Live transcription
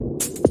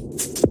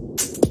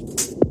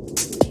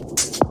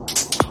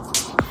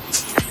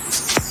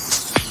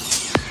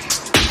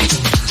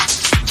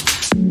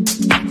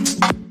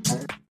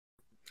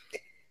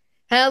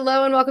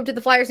Hello and welcome to the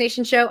Flyers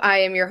Nation show. I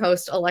am your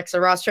host, Alexa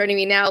Ross. Joining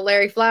me now,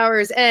 Larry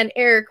Flowers and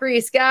Eric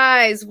Reese.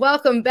 Guys,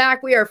 welcome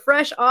back. We are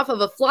fresh off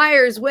of a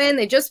Flyers win.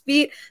 They just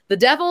beat the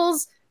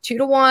Devils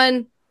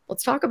 2-1.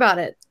 Let's talk about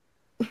it.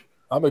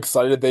 I'm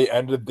excited they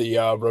ended the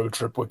road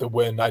trip with a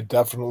win. I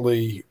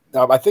definitely,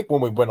 I think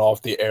when we went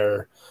off the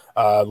air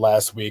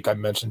last week, I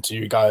mentioned to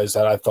you guys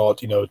that I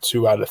thought,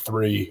 2 out of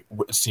 3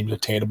 seemed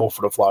attainable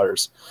for the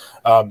Flyers.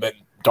 And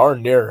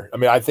darn near. I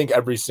mean, I think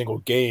every single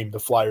game the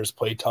Flyers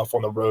play tough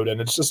on the road, and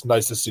it's just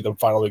nice to see them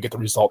finally get the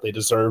result they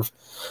deserve.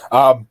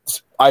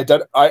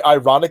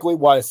 Ironically,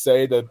 why I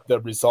say that the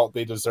result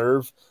they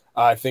deserve,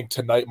 I think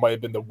tonight might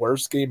have been the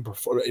worst game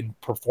in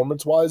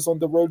performance-wise on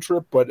the road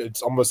trip, but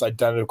it's almost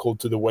identical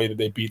to the way that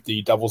they beat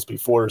the Devils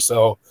before.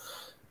 So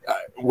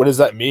what does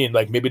that mean?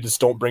 Like, maybe just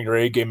don't bring your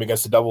A game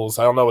against the Devils.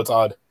 I don't know. It's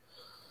odd.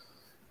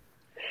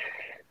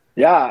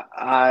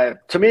 Yeah,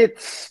 to me,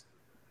 it's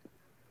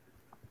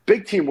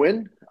big team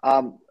win.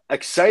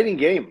 Exciting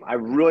game. I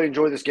really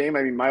enjoyed this game.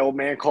 I mean, my old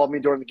man called me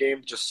during the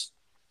game just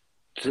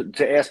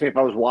to ask me if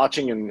I was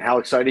watching and how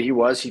excited he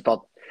was. He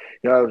thought,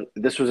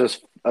 this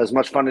was as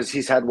much fun as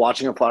he's had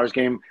watching a Flyers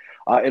game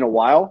in a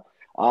while.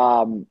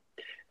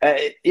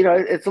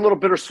 It's a little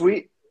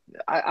bittersweet.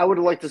 I would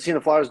have liked to see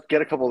the Flyers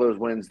get a couple of those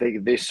wins.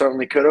 They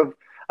certainly could have.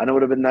 I know it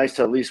would have been nice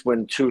to at least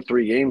win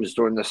 2-3 games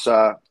during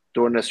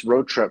this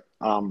road trip.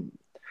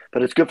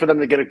 But it's good for them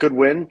to get a good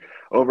win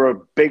over a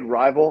big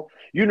rival.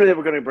 You knew they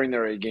were going to bring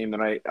their A game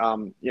tonight.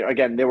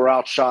 Again, they were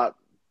outshot,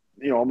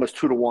 almost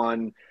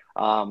 2-1.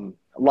 A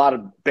lot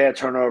of bad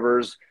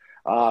turnovers.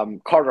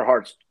 Carter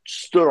Hart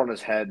stood on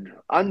his head.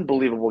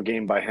 Unbelievable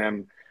game by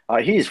him.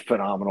 He's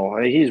phenomenal.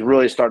 He's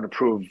really starting to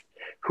prove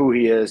who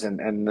he is,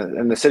 and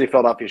the city of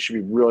Philadelphia should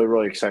be really,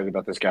 really excited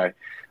about this guy.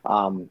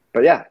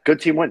 But yeah,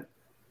 good team win.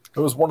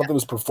 It was one of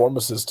those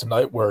performances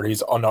tonight where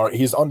he's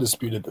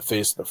undisputed the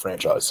face of the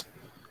franchise.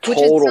 Which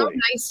is so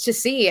nice to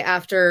see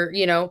after,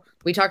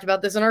 we talked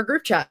about this in our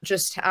group chat,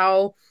 just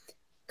how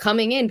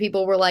coming in,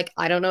 people were like,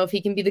 I don't know if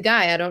he can be the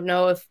guy. I don't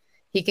know if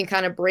he can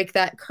kind of break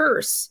that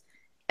curse.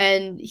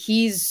 And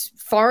he's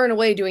far and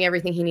away doing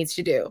everything he needs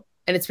to do.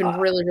 And it's been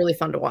really, really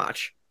fun to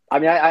watch. I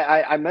mean,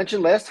 I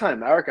mentioned last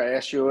time, Eric, I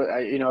asked you,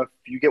 if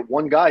you get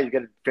one guy, you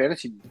get a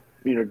fantasy,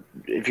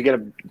 if you get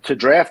to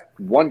draft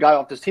one guy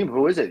off this team,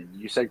 who is it?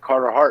 You said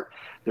Carter Hart.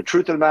 The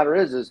truth of the matter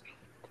is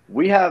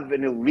we have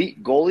an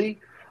elite goalie.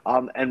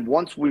 And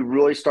once we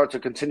really start to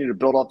continue to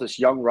build off this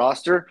young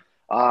roster,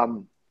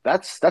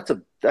 that's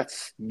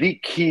the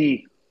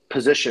key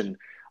position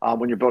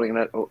when you're building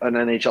an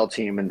NHL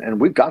team, and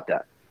we've got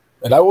that.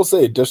 And I will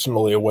say,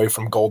 additionally, away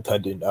from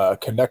goaltending,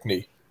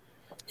 Konechny,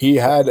 he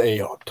had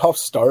a tough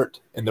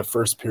start in the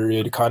first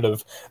period, kind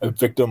of a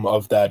victim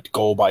of that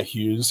goal by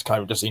Hughes,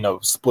 kind of just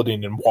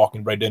splitting and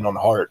walking right in on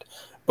Hart,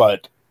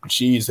 but.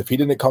 Geez, if he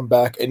didn't come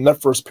back, and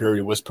that first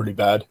period was pretty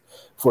bad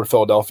for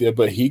Philadelphia,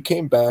 but he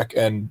came back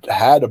and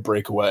had a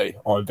breakaway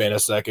on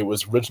Vanacek. It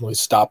was originally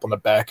stopped on the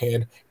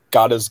backhand,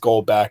 got his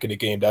goal back in the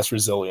game. That's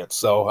resilience.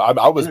 So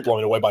I was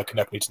blown away by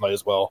Konechny tonight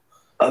as well.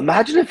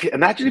 Imagine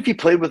if he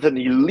played with an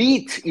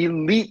elite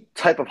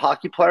type of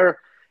hockey player.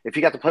 If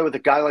he got to play with a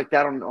guy like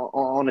that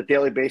on a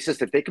daily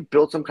basis, if they could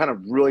build some kind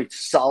of really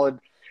solid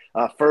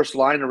first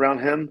line around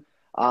him,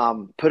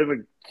 put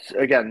him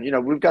again.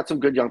 We've got some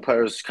good young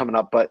players coming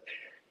up, but.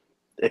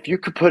 If you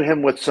could put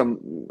him with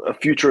a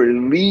future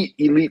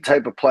elite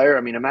type of player,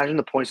 I mean, imagine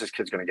the points this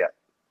kid's going to get.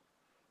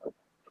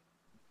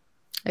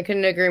 I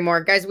couldn't agree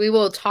more. Guys, we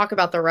will talk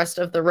about the rest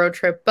of the road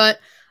trip, but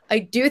I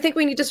do think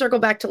we need to circle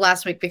back to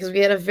last week because we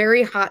had a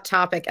very hot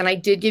topic, and I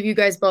did give you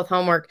guys both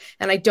homework,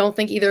 and I don't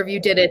think either of you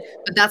did it,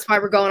 but that's why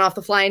we're going off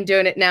the fly and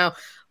doing it now.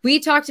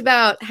 We talked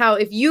about how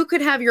if you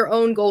could have your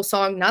own goal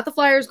song, not the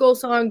Flyers goal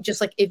song,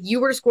 just like if you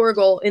were to score a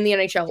goal in the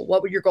NHL,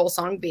 what would your goal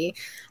song be?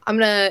 I'm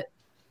going to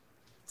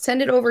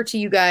send it over to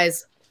you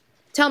guys.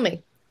 Tell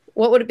me,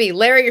 what would it be?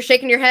 Larry, you're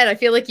shaking your head. I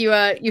feel like you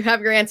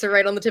have your answer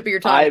right on the tip of your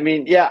tongue. I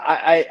mean, yeah,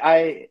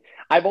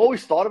 I've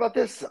always thought about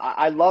this.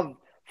 I love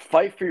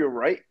Fight for Your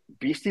Right,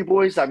 Beastie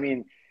Boys. I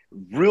mean,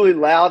 really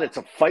loud. It's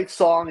a fight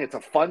song. It's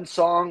a fun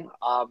song.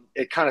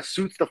 It kind of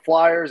suits the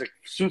Flyers. It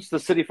suits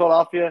the city of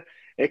Philadelphia.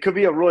 It could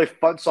be a really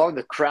fun song.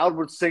 The crowd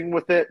would sing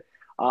with it.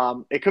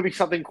 It could be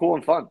something cool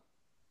and fun.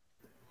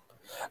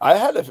 I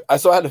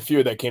had a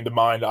few that came to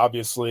mind.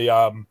 Obviously,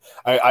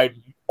 I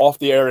off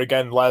the air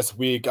again last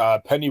week.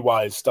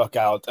 Pennywise stuck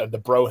out, and the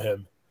Bro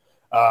Hymn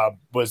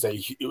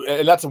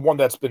and that's one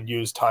that's been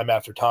used time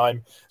after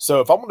time.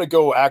 So if I'm going to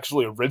go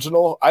actually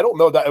original, I don't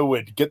know that it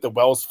would get the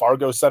Wells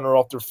Fargo Center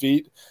off their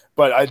feet,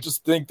 but I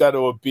just think that it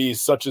would be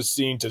such a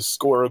scene to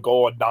score a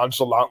goal and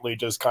nonchalantly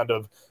just kind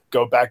of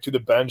go back to the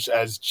bench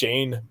as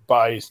Jane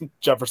by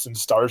Jefferson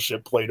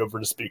Starship played over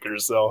the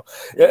speakers. So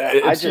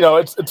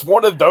it's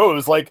one of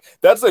those, like,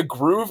 that's a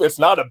groove. It's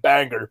not a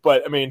banger,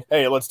 but I mean,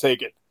 hey, let's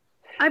take it.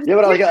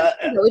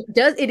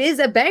 It is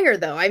a banger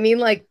though. I mean,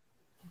 like,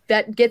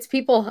 that gets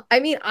people. I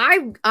mean,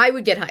 I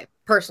would get hype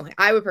personally.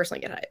 I would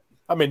personally get hype.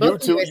 I mean, you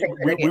Both of two, guys had we,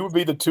 great we games. would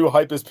be the two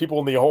hypest people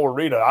in the whole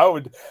arena. I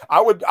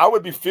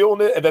would be feeling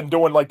it and then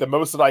doing like the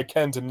most that I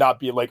can to not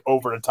be like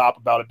over the top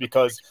about it,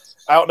 because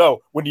I don't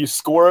know, when you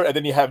score and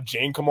then you have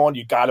Jane come on,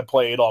 you got to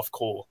play it off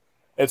cool.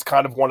 It's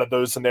kind of one of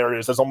those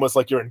scenarios. It's almost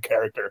like you're in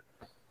character.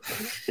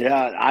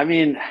 Yeah, I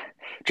mean,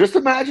 just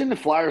imagine the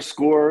Flyers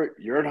score.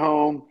 You're at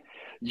home.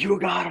 You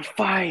gotta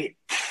fight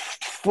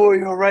for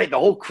your right. The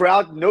whole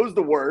crowd knows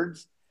the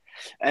words,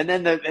 and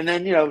then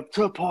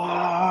to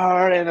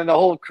part, and then the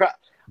whole crowd.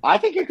 I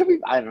think it could be.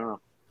 I don't know.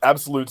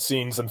 Absolute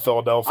scenes in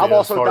Philadelphia. I'm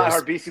also a as far as,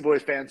 diehard Beastie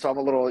Boys fan, so I'm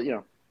a little,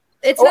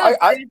 It's Oh, not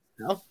I- bad,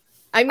 though.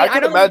 I mean, I I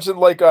can don't imagine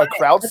like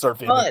crowd That's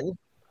surfing. fun.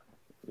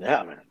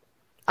 yeah,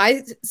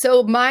 man.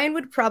 So mine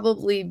would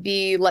probably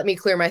be "Let Me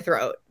Clear My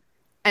Throat,"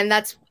 and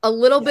that's a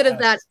little bit of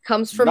that Yes.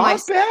 comes from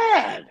Not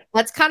bad.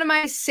 That's kind of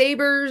my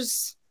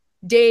Sabres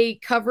Day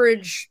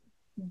coverage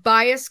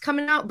bias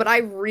coming out, but I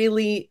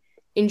really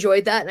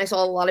enjoyed that, and I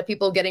saw a lot of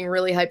people getting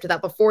really hyped to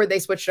that before they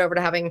switched over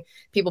to having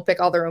people pick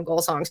all their own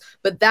goal songs.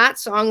 But that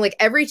song, like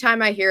every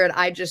time I hear it,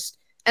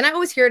 and I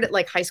always hear it at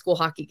like high school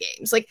hockey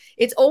games. Like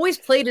it's always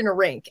played in a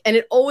rink and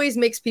it always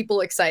makes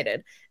people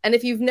excited. And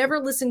if you've never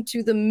listened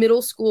to the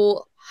middle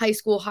school, high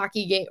school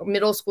hockey game,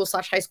 middle school /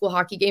 high school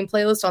hockey game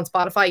playlist on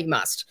Spotify, you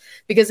must,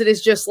 because it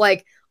is just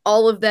like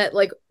all of that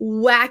like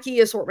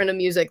wacky assortment of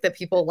music that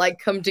people like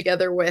come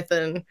together with,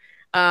 and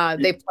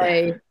they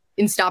play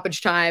in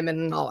stoppage time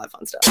and all that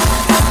fun stuff.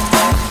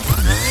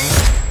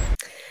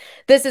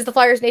 This is the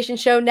Flyers Nation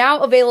show,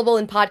 now available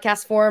in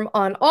podcast form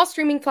on all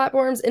streaming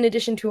platforms, in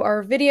addition to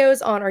our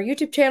videos on our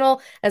YouTube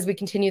channel. As we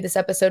continue this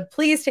episode,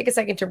 please take a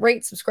second to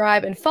rate,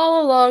 subscribe, and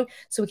follow along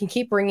so we can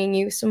keep bringing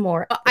you some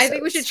more episodes. I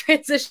think we should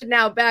transition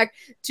now back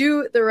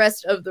to the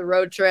rest of the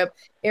road trip.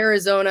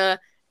 Arizona,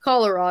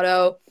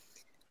 Colorado.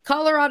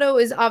 Colorado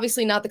is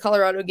obviously not the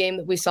Colorado game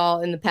that we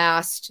saw in the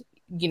past.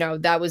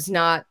 That was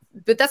not,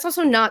 but that's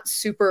also not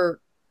super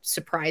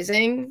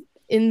surprising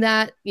in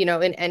that,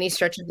 in any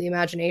stretch of the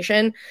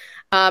imagination.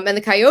 And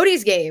the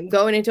Coyotes game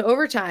going into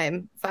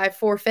overtime,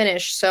 5-4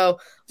 finish. So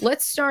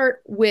let's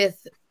start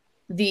with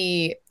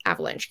the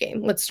Avalanche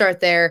game. Let's start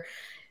there.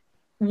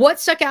 What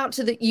stuck out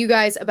to you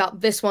guys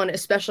about this one,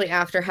 especially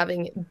after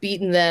having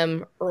beaten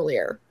them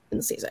earlier in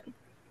the season?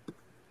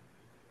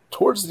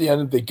 Towards the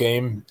end of the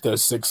game, the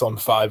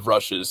 6-on-5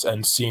 rushes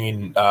and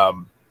seeing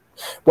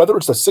whether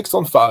it's a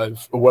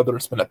 6-on-5 or whether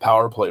it's been a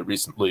power play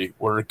recently,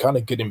 we're kind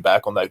of getting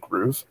back on that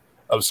groove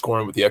of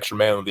scoring with the extra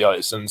man on the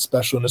ice. And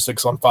especially in a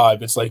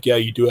 6-on-5, it's like, yeah,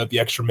 you do have the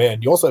extra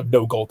man. You also have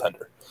no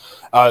goaltender.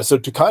 So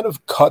to kind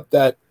of cut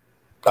that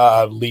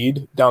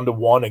lead down to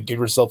 1 and give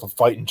yourself a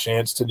fighting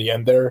chance to the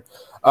end there.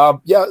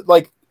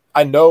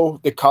 I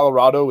know that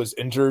Colorado is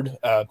injured.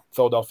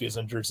 Philadelphia is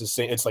injured. It's the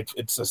same.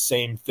 It's the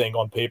same thing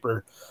on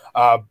paper.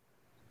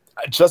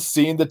 Just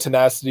seeing the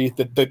tenacity,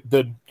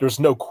 there's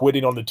no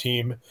quitting on the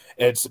team.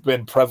 It's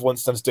been prevalent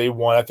since day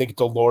one. I think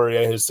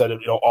Deloria has said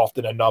it,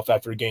 often enough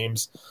after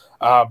games.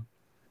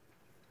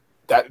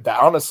 That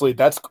honestly,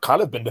 that's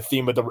kind of been the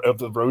theme of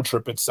the road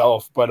trip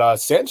itself. But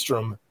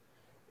Sandstrom,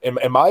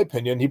 in my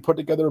opinion, he put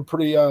together a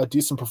pretty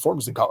decent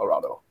performance in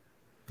Colorado.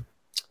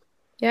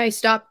 Yeah, he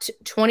stopped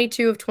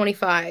 22 of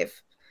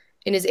 25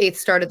 in his 8th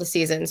start of the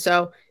season.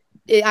 So,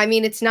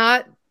 it's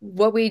not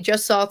what we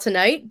just saw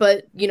tonight,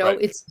 but, right.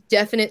 It's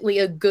definitely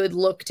a good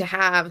look to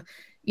have.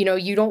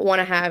 You don't want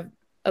to have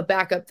a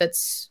backup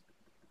that's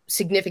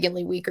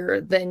significantly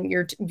weaker than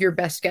your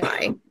best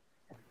guy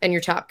and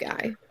your top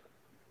guy.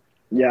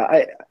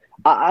 Yeah,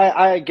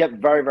 I get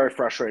very, very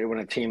frustrated when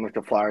a team like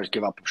the Flyers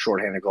give up a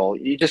shorthanded goal.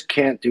 You just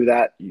can't do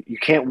that. You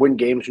can't win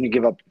games when you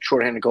give up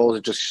shorthanded goals.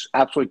 It just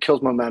absolutely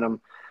kills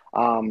momentum.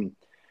 I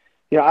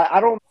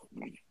don't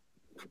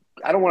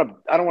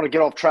want to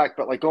get off track,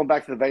 but like going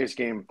back to the Vegas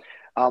game,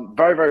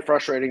 very, very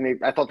frustrating.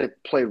 I thought they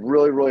played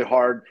really, really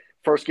hard.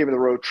 First game of the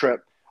road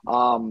trip.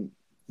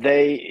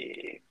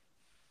 They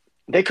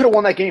could have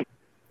won that game.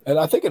 And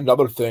I think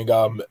another thing,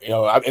 and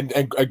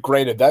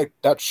granted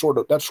that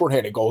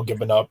shorthanded goal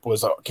given up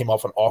came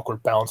off an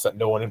awkward bounce that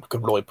no one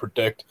could really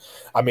predict.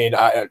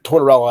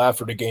 Tortorella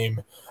after the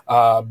game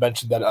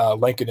mentioned that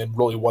Lankinen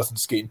really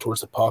wasn't skating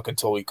towards the puck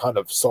until he kind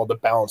of saw the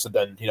bounce, and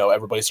then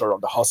everybody started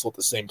on the hustle at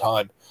the same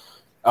time.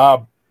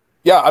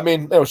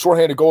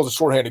 Shorthanded goal is a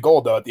shorthanded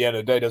goal, though. At the end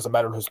of the day, it doesn't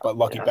matter if it's a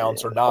lucky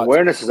bounce or not.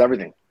 Awareness is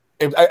everything.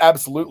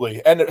 Absolutely.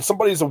 And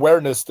somebody's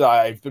awareness that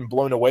I've been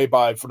blown away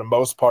by for the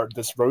most part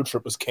this road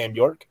trip was Cam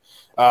York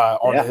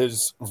on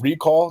his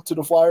recall to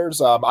the Flyers.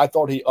 I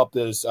thought he upped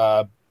his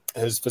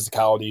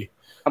physicality.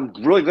 I'm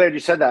really glad you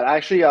said that.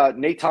 Actually,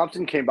 Nate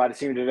Thompson came by to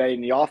see me today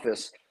in the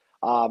office,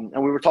 and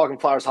we were talking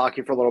Flyers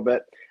hockey for a little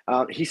bit.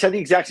 He said the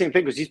exact same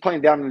thing because he's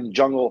playing down in the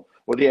jungle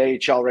with the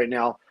AHL right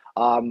now.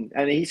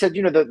 And he said,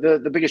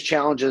 the biggest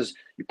challenge is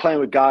you're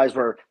playing with guys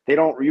where you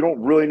don't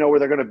really know where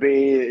they're going to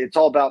be. It's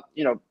all about,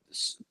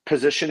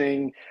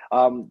 positioning.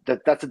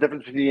 That's the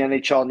difference between the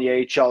NHL and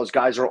the AHL is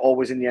guys are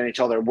always in the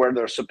NHL. They're where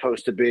they're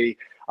supposed to be.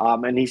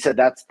 And he said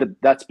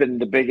that's been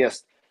the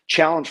biggest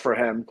challenge for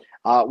him.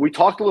 We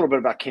talked a little bit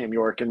about Cam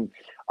York, and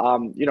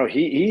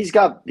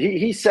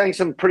he's sang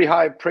some pretty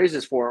high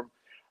praises for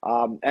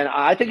And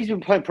I think he's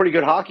been playing pretty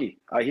good hockey.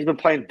 He's been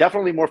playing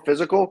definitely more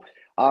physical.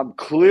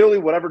 Clearly,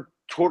 whatever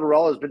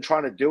Tortorella has been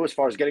trying to do as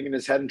far as getting in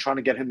his head and trying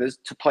to get him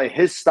to play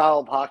his style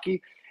of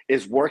hockey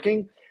is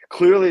working.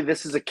 Clearly,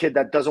 this is a kid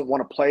that doesn't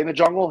want to play in the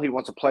jungle. He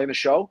wants to play in the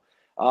show.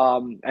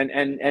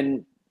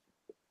 And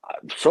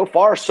so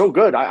far, so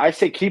good. I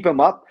say keep him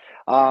up.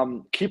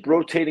 Keep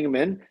rotating him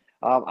in.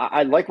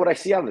 I like what I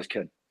see out of this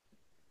kid.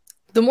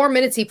 The more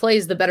minutes he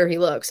plays, the better he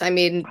looks. I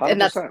mean,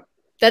 100%.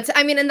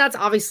 and that's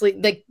obviously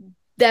like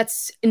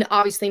that's an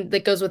obvious thing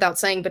that goes without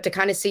saying. But to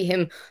kind of see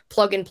him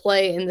plug and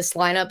play in this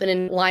lineup and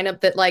in a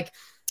lineup that like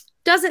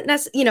doesn't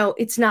necessarily,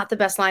 it's not the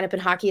best lineup in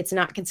hockey. It's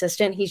not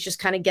consistent. He's just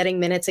kind of getting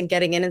minutes and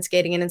getting in and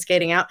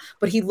skating out.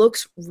 But he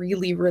looks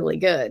really, really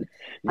good.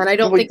 And I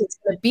don't think it's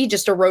going to be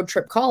just a road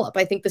trip call up.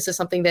 I think this is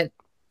something that,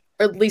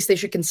 or at least they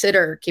should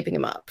consider keeping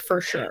him up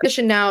for sure.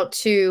 Addition now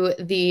to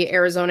the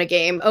Arizona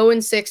game,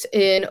 0-6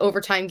 in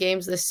overtime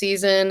games this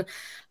season,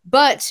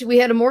 but we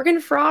had a Morgan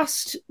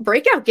Frost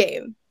breakout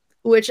game,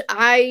 which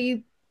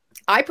I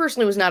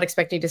personally was not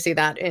expecting to see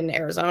that in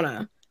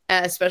Arizona,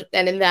 especially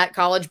and in that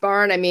college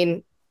barn. I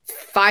mean,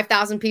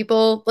 5,000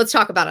 people. Let's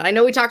talk about it. I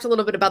know we talked a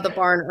little bit about the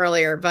barn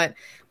earlier, but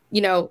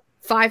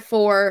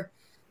 5-4,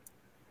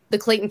 the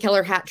Clayton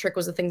Keller hat trick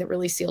was the thing that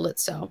really sealed it.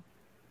 So.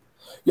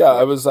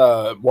 Yeah, it was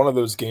one of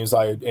those games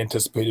I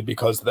anticipated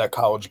because of that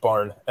college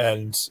barn,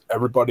 and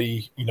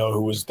everybody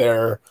who was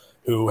there,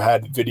 who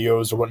had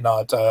videos or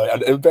whatnot,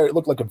 it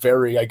looked like a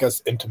very, I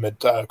guess,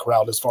 intimate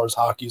crowd as far as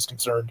hockey is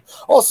concerned.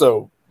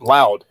 Also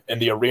loud in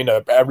the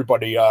arena.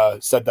 Everybody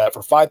said that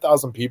for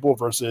 5,000 people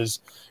versus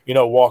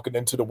walking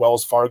into the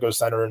Wells Fargo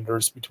Center and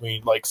there's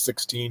between like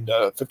 15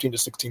 to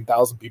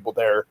 16,000 people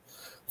there.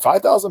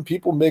 5,000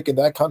 people making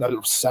that kind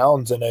of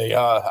sounds in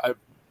a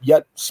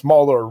yet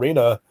smaller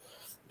arena.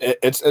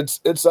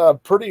 It's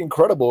pretty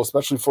incredible,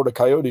 especially for the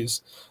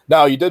Coyotes.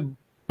 Now, you did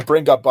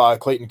bring up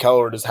Clayton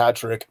Keller and his hat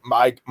trick.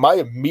 My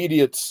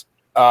immediate,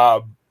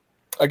 I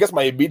guess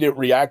my immediate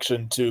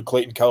reaction to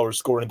Clayton Keller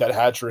scoring that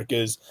hat trick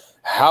is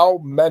how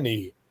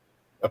many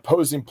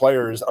opposing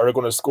players are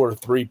going to score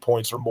 3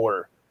 points or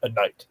more a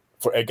night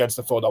against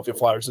the Philadelphia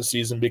Flyers this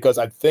season, because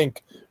I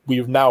think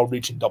we're now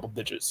reaching double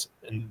digits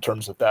in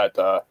terms of that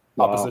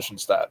opposition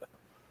stat.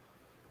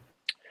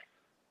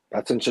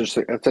 That's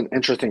interesting. That's an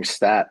interesting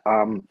stat.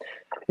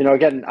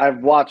 Again, I've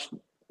watched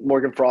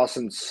Morgan Frost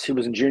since he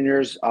was in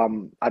juniors.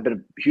 I've been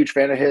a huge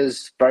fan of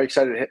his. Very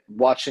excited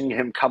watching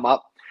him come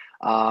up.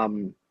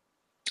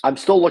 I'm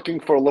still looking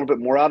for a little bit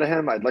more out of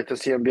him. I'd like to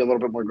see him be a little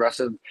bit more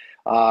aggressive.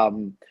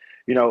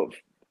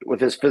 With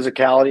his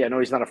physicality, I know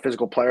he's not a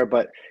physical player,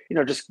 but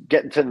just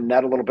getting to the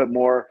net a little bit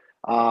more.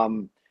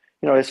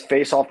 His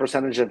face-off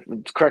percentage.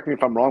 Correct me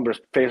if I'm wrong, but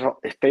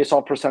his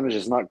face-off percentage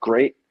is not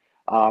great.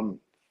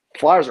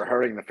 Flyers are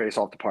hurting the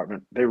face-off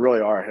department. They really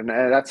are, and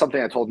that's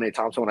something I told Nate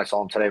Thompson when I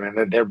saw him today.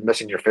 Man, they're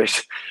missing your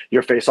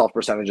face-off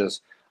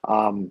percentages.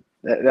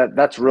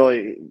 That's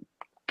really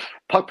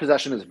puck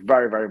possession is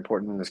very, very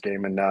important in this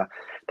game, and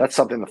that's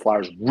something the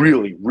Flyers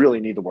really, really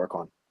need to work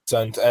on.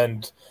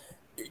 And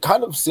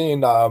kind of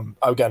seeing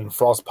again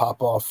Frost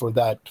pop off for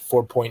that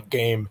 4-point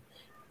game,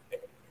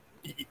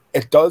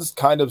 it does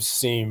kind of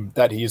seem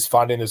that he's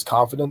finding his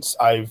confidence.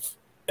 I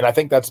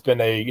think that's been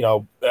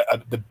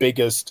the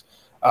biggest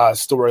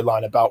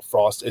storyline about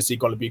Frost. Is he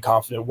going to be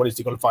confident? When is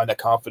he going to find that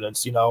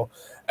confidence?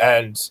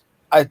 And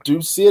I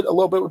do see it a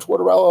little bit with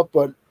Tortorella,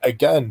 but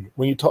again,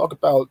 when you talk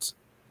about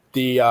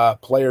the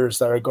players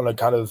that are going to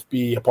kind of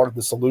be a part of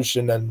the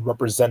solution and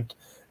represent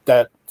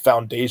that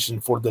foundation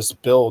for this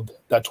build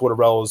that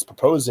Tortorella is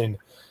proposing,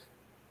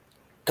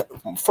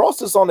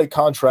 Frost is on a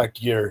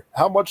contract year.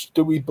 How much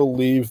do we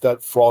believe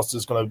that Frost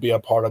is going to be a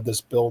part of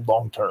this build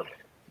long term?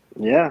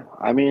 Yeah,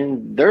 I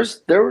mean, there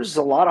was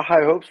a lot of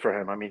high hopes for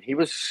him. I mean, he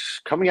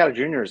was coming out of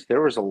juniors.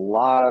 There was a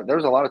lot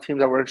of teams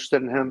that were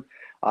interested in him.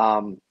 I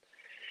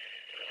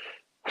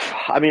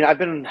mean, I've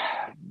been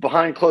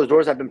behind closed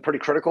doors. I've been pretty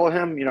critical of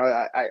him.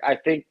 I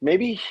think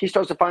maybe he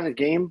starts to find his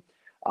game.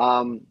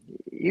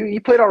 He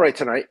played all right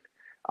tonight.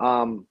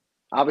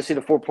 Obviously,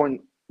 the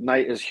 4-point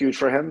night is huge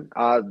for him.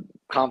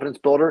 Confidence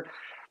builder.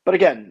 But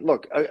again,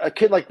 look, a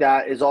kid like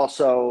that is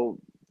also.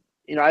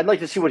 I'd like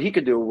to see what he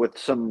could do with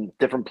some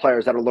different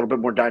players that are a little bit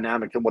more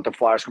dynamic than what the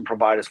Flyers can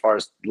provide as far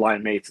as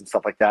line mates and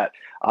stuff like that.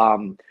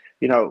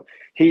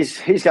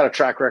 He's got a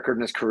track record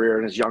in his career,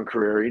 in his young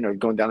career,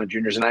 going down to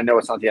juniors. And I know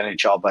it's not the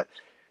NHL, but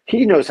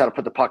he knows how to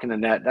put the puck in the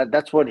net.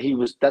 That's what he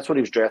was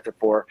drafted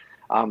for.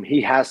 He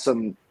has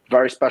some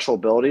very special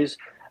abilities.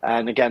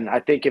 And again, I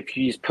think if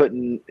he's put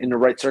in the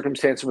right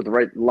circumstances with the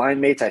right line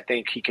mates, I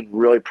think he can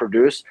really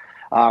produce.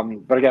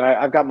 But again,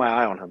 I've got my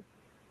eye on him.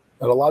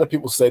 And a lot of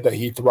people say that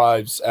he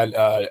thrives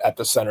at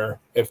the center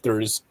if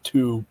there's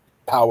two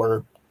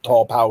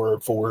tall power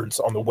forwards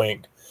on the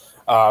wing.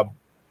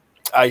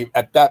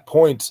 At that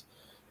point,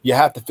 you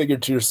have to figure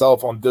to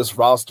yourself on this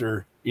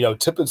roster,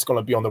 Tippett's going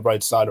to be on the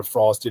right side of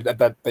Frost.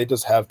 That they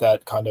just have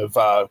that kind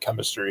of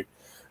chemistry.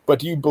 But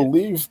do you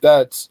believe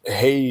that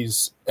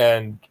Hayes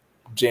and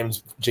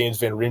James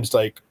Van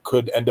Riemsdyk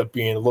could end up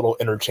being a little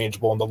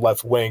interchangeable on the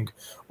left wing?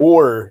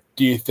 Or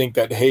do you think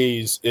that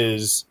Hayes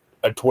is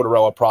a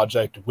Tortorella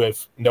project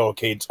with Noah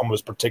Cates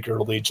almost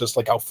particularly, just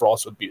like how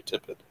Frost would be a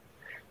Tippett?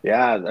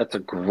 Yeah, that's a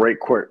great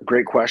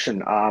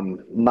question.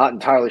 Not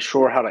entirely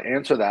sure how to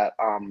answer that.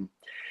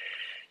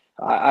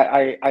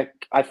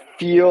 I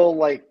feel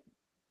like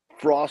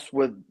Frost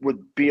would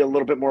be a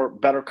little bit more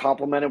better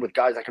complemented with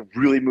guys that can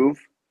really move.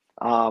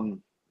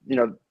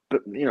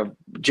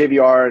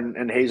 JVR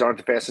and Hayes aren't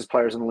the fastest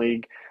players in the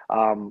league.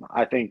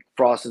 I think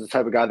Frost is the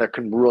type of guy that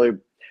can really,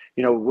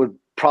 would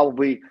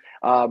probably,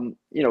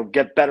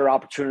 get better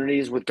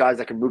opportunities with guys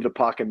that can move the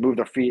puck and move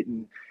their feet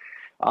and,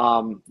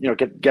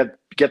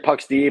 get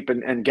pucks deep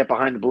and get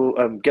behind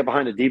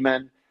the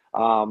D-men.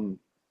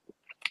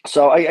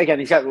 So again,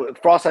 he's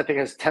got Frost. I think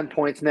has 10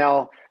 points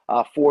now,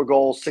 4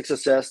 goals, 6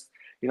 assists.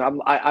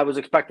 I was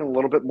expecting a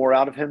little bit more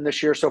out of him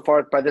this year so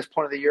far by this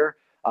point of the year.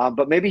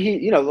 But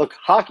maybe look,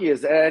 hockey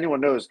is,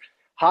 anyone knows,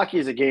 hockey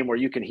is a game where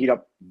you can heat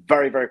up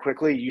very, very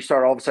quickly. You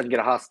start all of a sudden get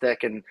a hot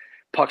stick and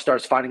puck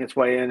starts finding its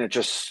way in. It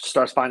just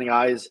starts finding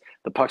eyes.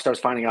 The puck starts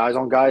finding eyes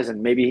on guys,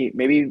 and maybe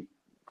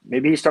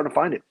he's starting to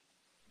find it.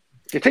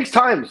 It takes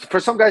time. For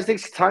some guys, it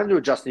takes time to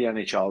adjust to the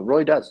NHL. It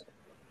really does.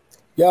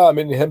 Yeah, I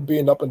mean, him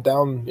being up and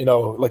down,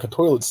 like a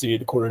toilet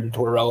seat, according to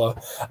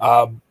Tortorella.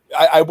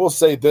 I will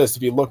say this.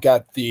 If you look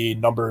at the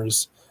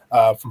numbers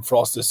from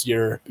Frost this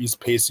year, he's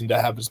pacing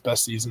to have his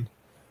best season.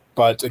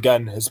 But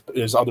again,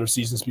 his other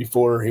seasons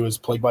before, he was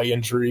plagued by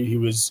injury. He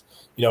was,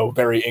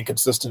 very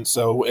inconsistent.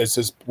 So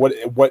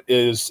what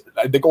is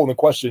the golden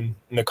question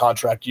in the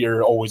contract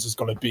year always is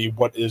going to be,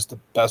 what is the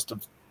best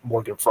of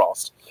Morgan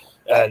Frost?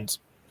 And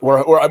we're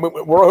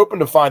hoping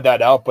to find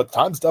that out, but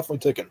time's definitely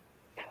ticking.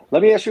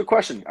 Let me ask you a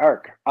question,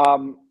 Eric.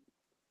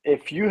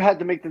 If you had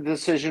to make the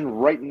decision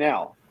right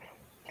now,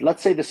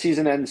 let's say the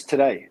season ends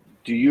today,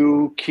 do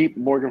you keep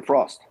Morgan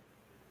Frost?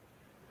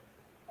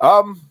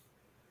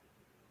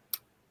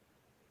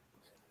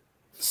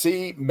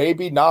 See,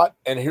 maybe not,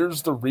 and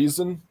here's the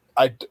reason.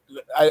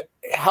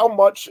 How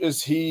much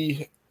is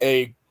he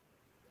a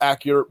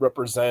accurate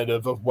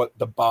representative of what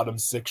the bottom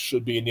 6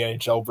 should be in the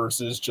NHL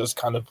versus just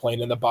kind of playing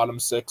in the bottom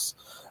 6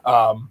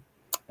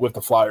 with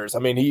the Flyers? I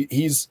mean,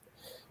 he's,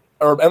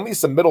 or at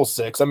least the middle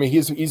 6. I mean,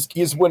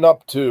 he's went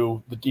up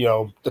to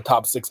the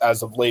top 6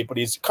 as of late, but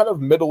he's kind of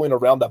middling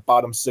around that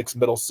bottom 6,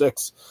 middle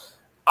 6.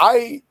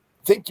 I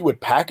think you would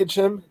package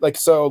him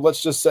so.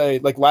 Let's just say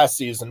last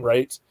season,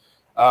 right?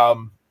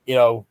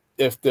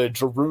 If the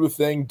Giroux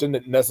thing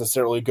didn't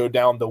necessarily go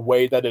down the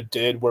way that it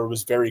did, where it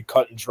was very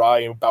cut and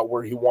dry about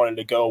where he wanted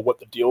to go, what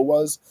the deal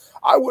was,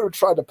 I would have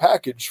tried to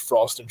package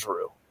Frost and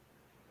Giroux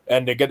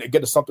and to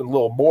get something a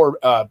little more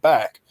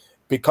back,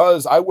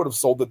 because I would have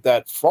sold it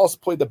that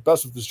Frost played the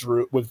best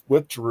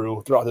with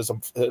Giroux throughout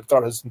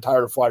his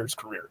entire Flyers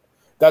career.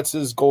 That's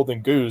his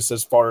golden goose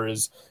as far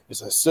as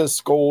his assists,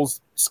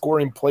 goals,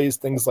 scoring plays,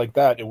 things like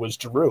that. It was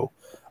Giroux.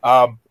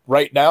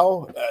 Right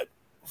now,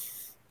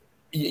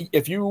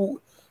 if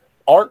you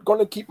aren't going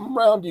to keep him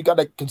around, you got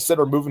to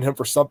consider moving him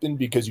for something,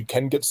 because you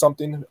can get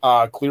something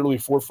clearly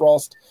for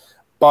Frost.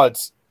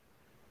 But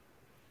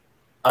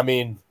I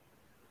mean,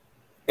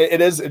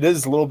 it is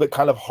a little bit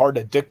kind of hard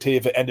to dictate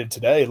if it ended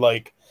today.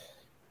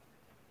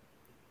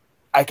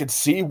 I could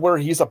see where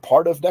he's a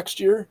part of next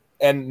year,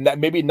 and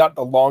maybe not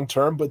the long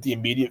term, but the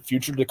immediate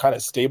future to kind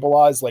of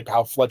stabilize, like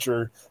how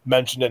Fletcher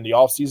mentioned in the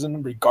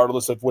offseason,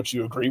 regardless of what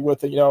you agree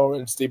with,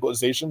 in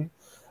stabilization.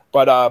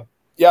 But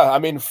yeah, I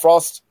mean,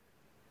 Frost,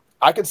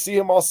 I could see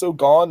him also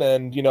gone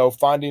and,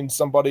 finding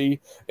somebody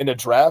in a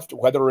draft,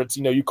 whether it's,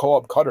 you call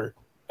up Cutter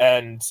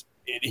and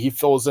he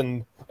fills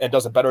in and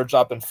does a better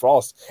job than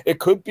Frost. It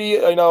could be,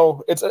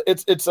 it's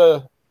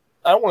a,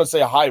 I don't want to say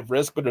a high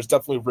risk, but there's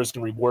definitely risk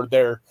and reward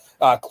there.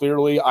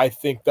 Clearly, I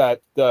think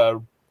that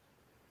the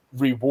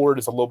reward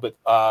is a little bit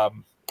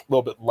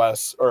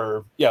less,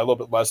 a little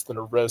bit less than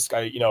a risk.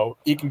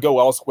 He can go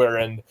elsewhere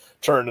and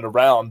turn it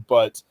around,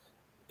 but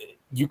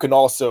you can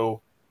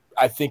also,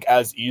 I think,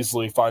 as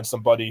easily find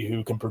somebody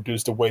who can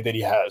produce the way that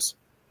he has.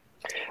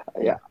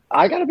 Yeah,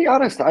 I got to be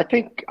honest. I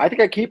think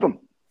I keep him.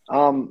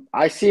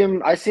 I see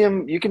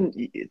him. You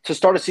can to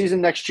start a season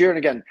next year, and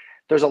again,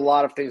 there's a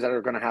lot of things that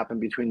are going to happen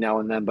between now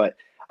and then. But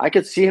I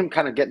could see him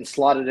kind of getting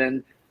slotted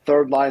in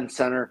third line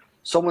center.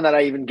 Someone that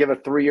I even give a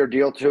 3-year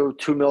deal to,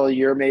 $2 million a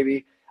year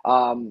maybe.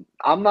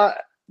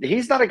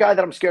 He's not a guy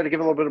that I'm scared to give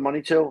a little bit of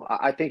money to.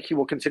 I think he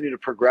will continue to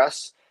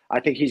progress. I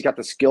think he's got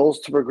the skills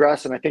to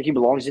progress, and I think he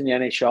belongs in the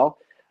NHL.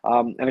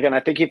 And again, I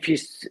think if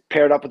he's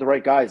paired up with the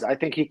right guys, I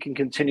think he can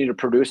continue to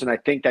produce, and I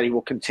think that he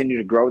will continue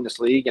to grow in this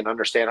league and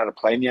understand how to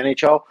play in the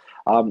NHL.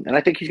 And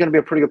I think he's going to be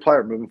a pretty good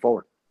player moving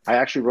forward. I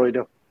actually really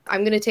do.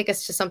 I'm going to take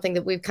us to something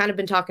that we've kind of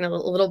been talking a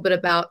little bit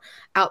about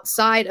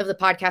outside of the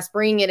podcast,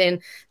 bringing it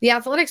in. The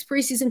Athletics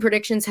preseason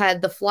predictions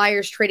had the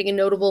Flyers trading a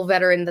notable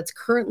veteran that's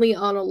currently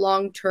on a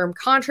long-term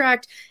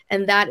contract,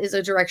 and that is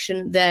a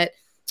direction that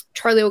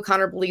Charlie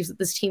O'Connor believes that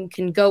this team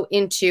can go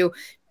into.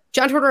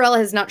 John Tortorella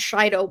has not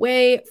shied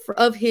away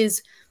of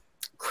his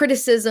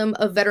criticism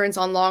of veterans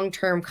on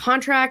long-term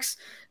contracts.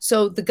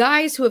 So the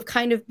guys who have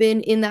kind of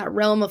been in that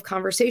realm of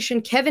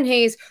conversation, Kevin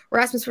Hayes,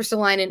 Rasmus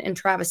Ristolainen, and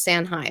Travis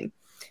Sanheim.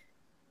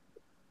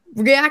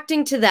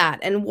 Reacting to that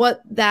and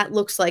what that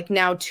looks like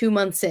now 2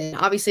 months in,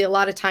 obviously a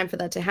lot of time for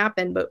that to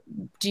happen, but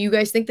do you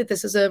guys think that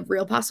this is a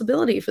real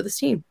possibility for this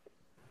team?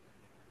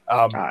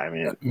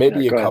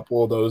 Maybe a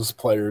couple of those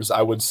players.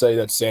 I would say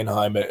that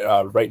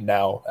Sanheim right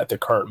now at the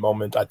current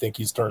moment, I think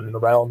he's turning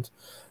around.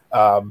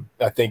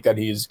 I think that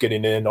he's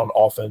getting in on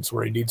offense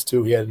where he needs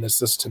to. He had an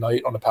assist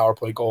tonight on a power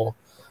play goal.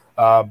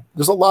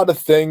 There's a lot of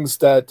things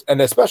that,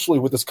 and especially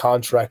with this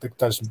contract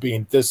extension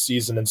being this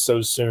season and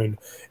so soon,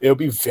 it'll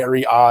be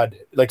very odd.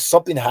 Like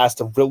something has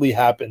to really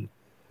happen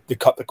to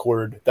cut the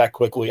cord that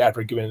quickly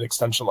after giving an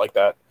extension like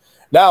that.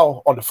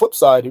 Now, on the flip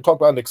side, you talk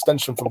about an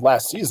extension from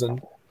last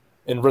season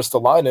in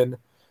Ristolainen.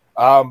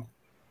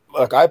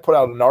 Look, I put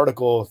out an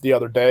article the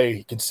other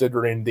day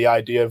considering the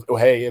idea of,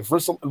 hey, if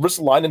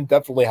Ristolainen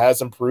definitely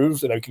has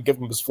improved and I can give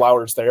him his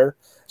flowers there,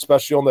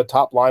 especially on the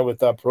top line with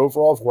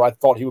Provorov, where I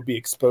thought he would be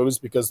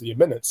exposed because of the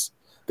minutes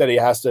that he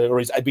has to, or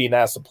he's being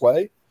asked to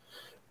play.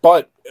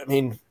 But, I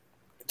mean,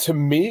 to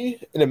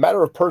me, in a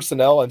matter of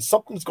personnel, and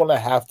something's going to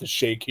have to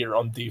shake here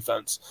on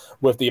defense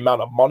with the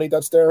amount of money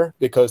that's there,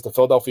 because the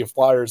Philadelphia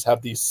Flyers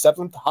have the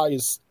 7th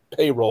highest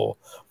payroll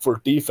for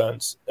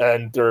defense,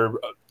 and they're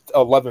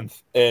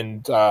 11th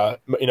in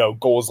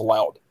goals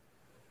allowed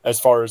as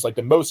far as like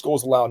the most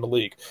goals allowed in the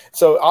league.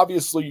 So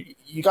obviously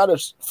you got to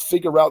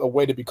figure out a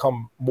way to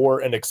become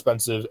more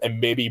inexpensive and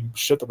maybe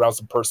shift around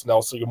some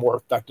personnel so you're more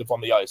effective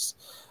on the ice.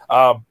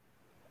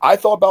 I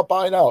thought about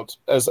buying out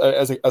as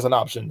an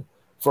option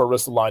for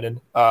Ristolainen.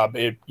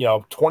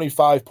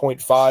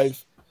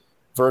 25.5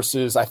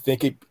 versus I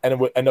think it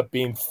would end up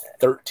being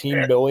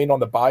 13 million on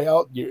the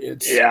buyout.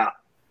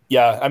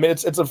 Yeah. I mean,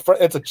 it's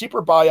a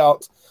cheaper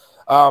buyout.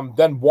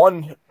 Then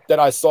one that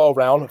I saw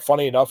around,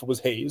 funny enough, was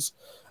Hayes.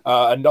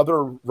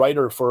 Another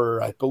writer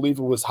for, I believe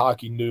it was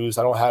Hockey News.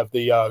 I don't have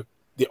the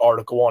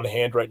article on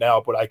hand right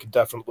now, but I could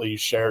definitely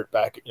share it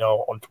back,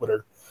 on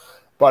Twitter.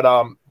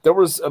 But there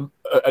was a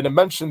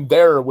mention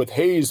there with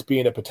Hayes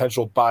being a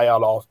potential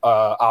buyout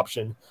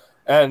option.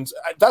 And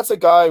that's a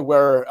guy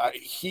where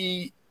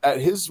he, at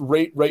his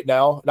rate right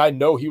now, and I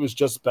know he was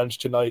just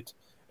benched tonight,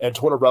 and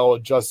Tortorella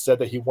just said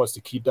that he wants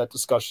to keep that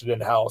discussion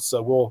in-house.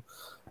 So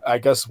I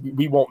guess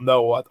we won't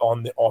know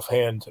on the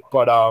offhand,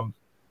 but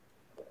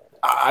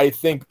I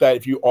think that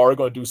if you are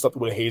going to do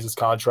something with Hayes'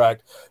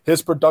 contract,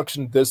 his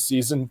production this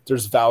season,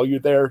 there's value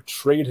there.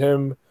 Trade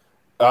him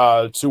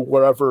to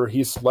wherever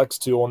he selects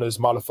to on his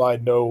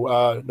modified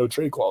no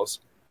trade clause.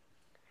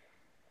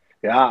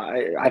 Yeah,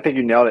 I think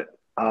you nailed it.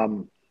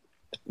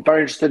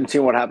 Very interested in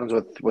seeing what happens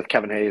with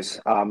Kevin Hayes.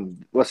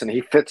 Listen,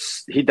 he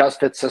does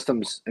fit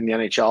systems in the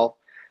NHL.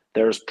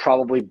 There's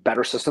probably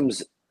better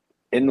systems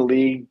in the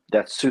league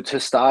that suits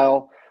his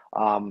style.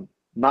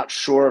 Not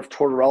sure if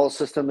Tortorella's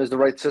system is the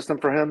right system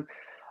for him.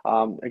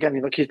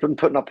 Again, he's been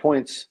putting up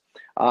points.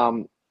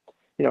 We'll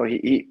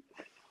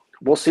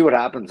see what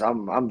happens.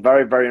 I'm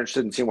very, very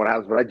interested in seeing what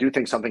happens, but I do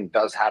think something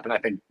does happen.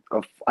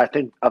 I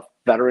think a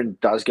veteran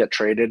does get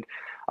traded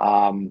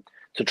to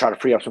try to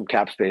free up some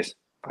cap space.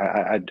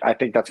 I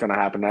think that's going to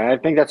happen. And I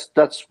think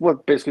that's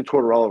what basically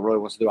Tortorella really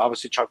wants to do.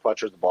 Obviously, Chuck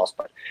Fletcher is the boss,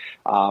 but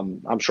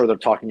I'm sure they're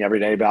talking every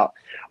day about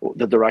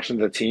the direction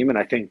of the team, and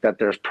I think that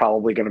there's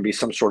probably going to be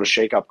some sort of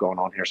shakeup going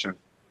on here soon.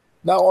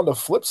 Now, on the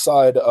flip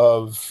side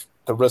of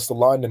the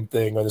Ristolainen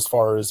thing, as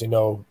far as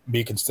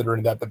me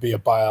considering that to be a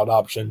buyout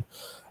option,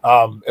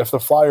 if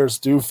the Flyers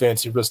do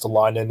fancy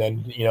Ristolainen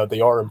and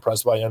they are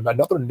impressed by him,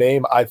 another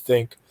name I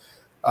think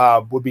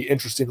would be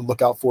interesting to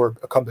look out for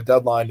come the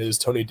deadline is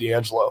Tony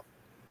DeAngelo.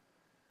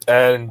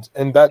 And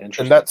in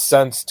that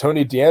sense,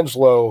 Tony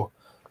DeAngelo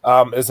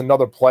is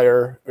another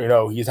player.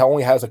 He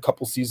only has a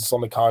couple seasons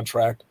on the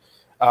contract.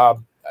 I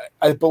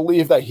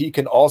believe that he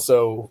can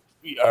also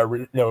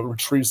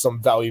retrieve some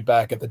value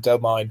back at the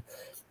deadline.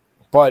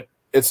 But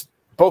it's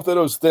both of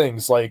those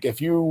things. Like if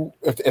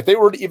they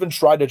were to even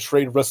try to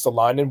trade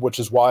Ristolainen, which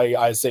is why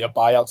I say a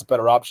buyout's a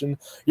better option,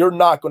 you're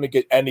not going to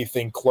get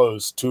anything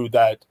close to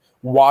that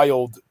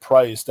wild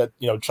price that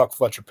Chuck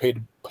Fletcher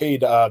paid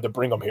to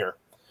bring him here.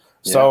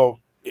 Yeah. So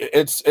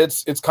it's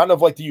kind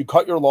of like you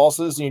cut your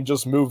losses and you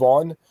just move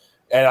on.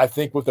 And I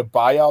think with the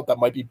buyout, that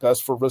might be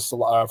best for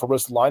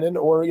Ristolainen,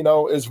 or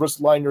is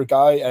Ristolainen your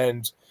guy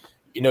and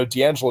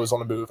DeAngelo is on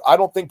the move. I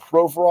don't think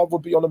Provorov will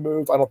be on the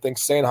move. I don't think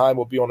Sanheim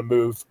will be on the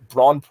move.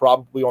 Braun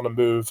probably on the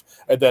move,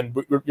 and then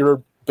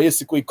you're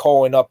basically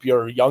calling up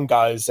your young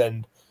guys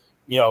and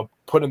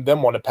putting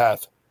them on a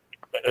path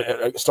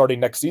starting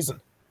next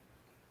season.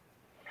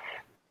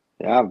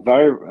 Yeah,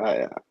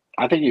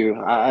 I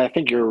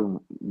think you're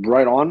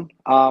right on.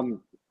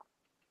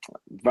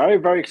 Very,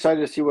 very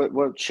excited to see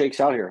what shakes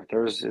out here.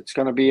 It's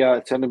going to be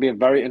a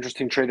very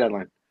interesting trade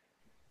deadline.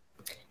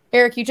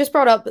 Eric, you just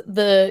brought up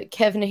the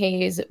Kevin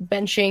Hayes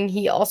benching.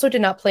 He also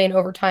did not play in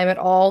overtime at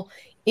all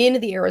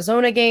in the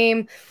Arizona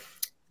game.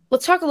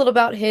 Let's talk a little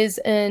about his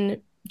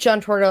and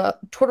John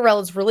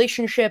Tortorella's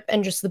relationship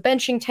and just the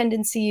benching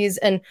tendencies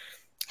and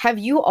have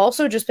you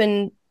also just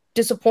been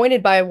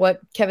disappointed by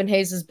what Kevin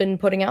Hayes has been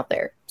putting out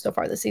there so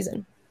far this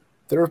season?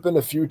 There have been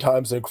a few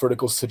times in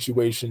critical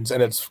situations,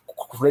 and it's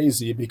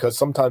crazy because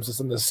sometimes it's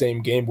in the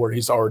same game where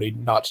he's already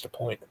notched a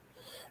point.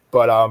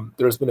 But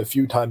there's been a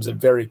few times in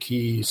very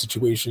key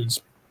situations,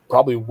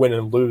 probably win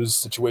and lose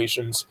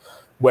situations,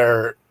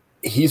 where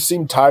he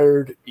seemed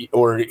tired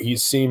or he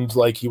seemed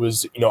like he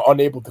was,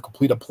 unable to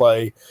complete a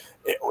play.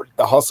 Or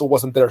the hustle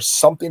wasn't there,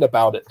 something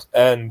about it.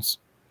 And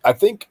I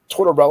think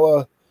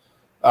Tortorella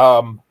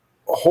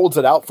holds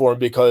it out for him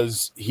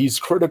because he's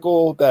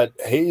critical that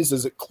Hayes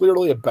is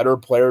clearly a better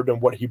player than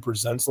what he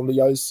presents on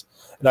the ice.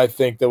 And I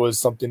think there was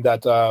something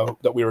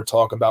that we were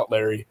talking about,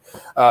 Larry,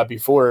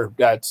 before,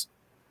 that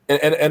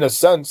in a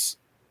sense,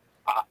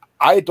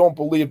 I don't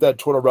believe that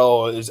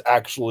Tortorella is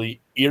actually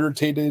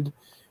irritated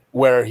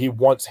where he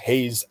wants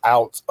Hayes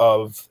out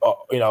of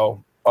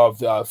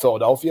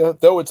Philadelphia,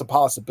 though it's a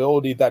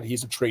possibility that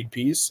he's a trade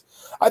piece.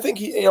 I think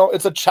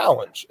it's a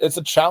challenge. It's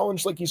a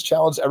challenge like he's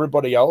challenged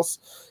everybody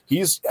else.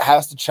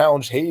 Has to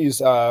challenge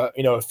Hayes, a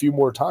few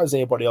more times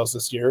than anybody else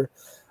this year.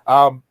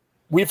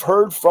 We've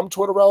heard from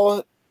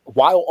Tortorella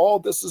while all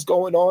this is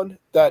going on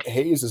that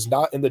Hayes is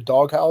not in the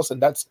doghouse,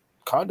 and that's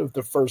kind of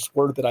the first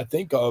word that I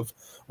think of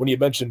when you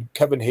mentioned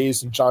Kevin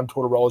Hayes and John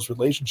Tortorella's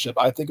relationship.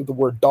 I think of the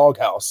word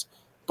doghouse,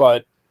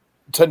 but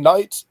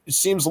tonight it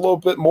seems a little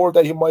bit more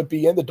that he might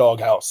be in the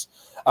doghouse.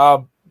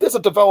 That's a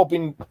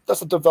developing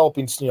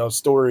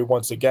story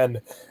once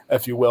again,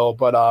 if you will.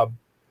 But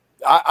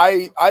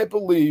I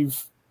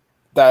believe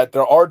that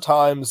there are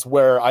times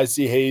where I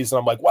see Hayes and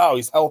I'm like, wow,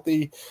 he's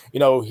healthy.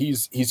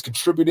 He's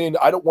contributing.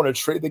 I don't want to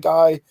trade the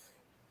guy,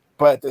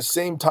 but at the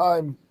same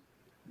time,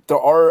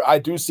 I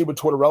do see what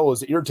Tortorella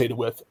is irritated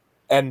with,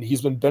 and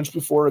he's been benched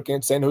before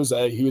against San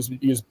Jose. He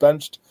was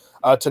benched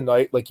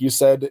tonight, like you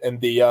said, in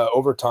the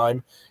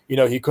overtime.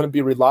 He couldn't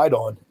be relied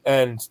on,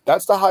 and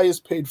that's the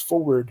highest paid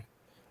forward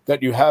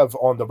that you have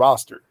on the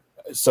roster.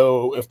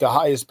 So if the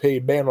highest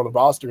paid man on the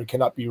roster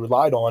cannot be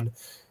relied on,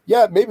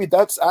 yeah, maybe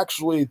that's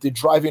actually the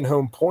driving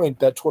home point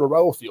that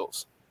Tortorella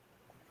feels.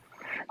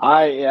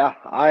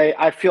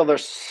 I feel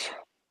there's.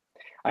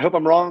 I hope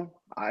I'm wrong.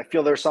 I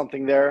feel there's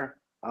something there.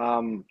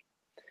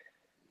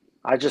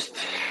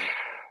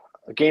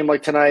 A game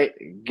like tonight,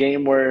 a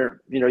game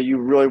where you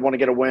really want to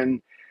get a win,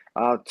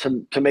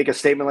 to make a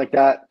statement like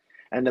that,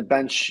 and the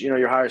bench,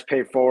 your highest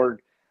paid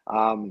forward.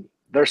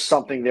 There's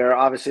something there.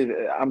 Obviously,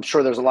 I'm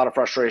sure there's a lot of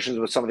frustrations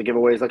with some of the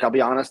giveaways. Like, I'll be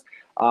honest,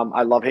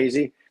 I love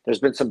Hazy. There's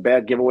been some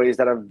bad giveaways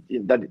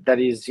that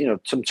he's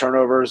some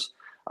turnovers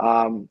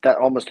that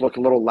almost look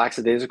a little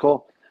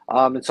lackadaisical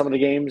in some of the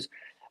games.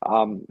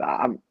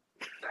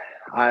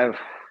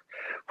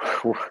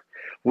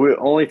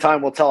 Only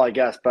time will tell, I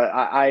guess. But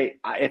I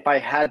if I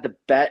had to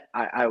bet,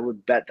 I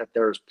would bet that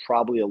there's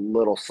probably a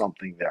little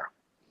something there.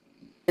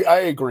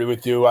 I agree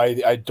with you.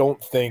 I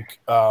don't think.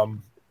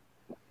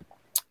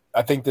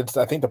 I think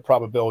the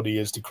probability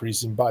is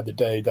decreasing by the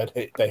day that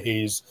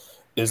Hayes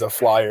is a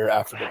flyer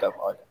after the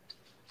deadline.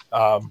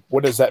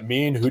 What does that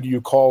mean? Who do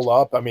you call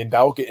up? I mean,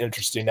 that'll get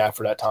interesting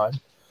after that time.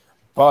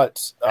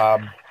 But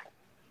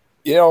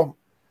It'll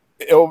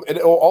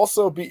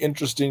also be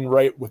interesting,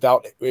 right?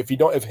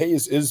 If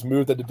Hayes is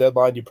moved at the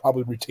deadline, you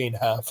probably retain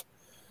half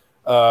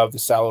of the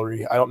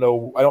salary. I don't know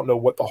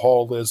what the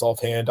haul is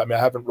offhand. I mean,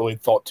 I haven't really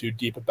thought too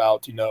deep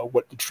about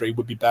what the trade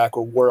would be back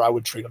or where I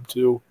would trade him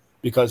to,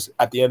 because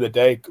at the end of the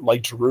day,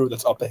 like Giroux,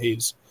 that's up to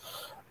Hayes.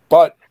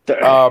 But there's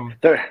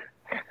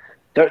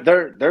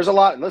a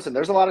lot. Listen,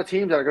 there's a lot of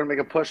teams that are going to make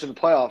a push in the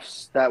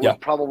playoffs that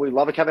would probably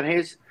love a Kevin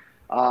Hayes.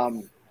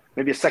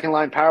 Maybe a second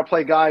line power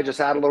play guy,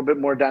 just add a little bit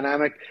more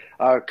dynamic.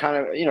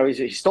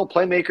 He's still a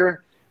playmaker.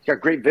 He's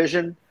got great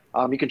vision.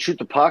 He can shoot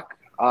the puck.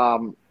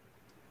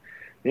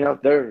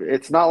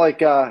 It's not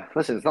like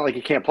it's not like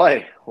he can't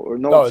play. Or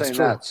no one's saying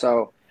that.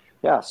 So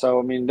I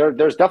mean,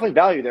 there's definitely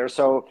value there.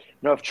 So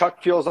if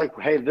Chuck feels like,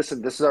 hey, this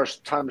is our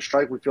time to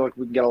strike, we feel like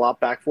we can get a lot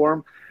back for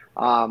him.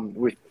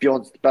 We feel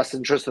it's the best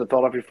interest of the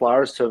Philadelphia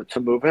Flyers to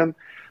move him.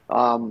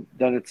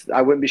 Then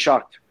I wouldn't be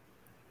shocked.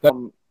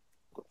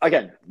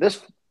 Again,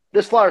 this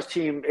Flyers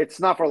team,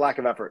 it's not for a lack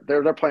of effort.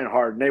 They're playing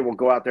hard, and they will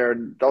go out there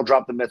and they'll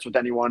drop the mitts with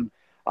anyone.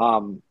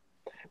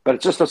 But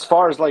it's just as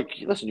far as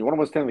listen, you want to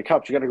win Stanley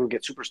Cups, you got to go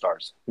get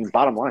superstars. I mean,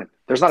 bottom line,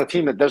 there's not a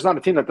team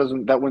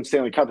that wins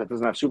Stanley Cup that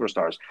doesn't have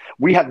superstars.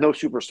 We have no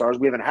superstars.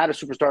 We haven't had a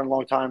superstar in a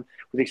long time,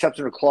 with the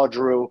exception of Claude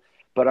Giroux.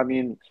 But I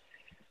mean,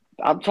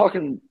 I'm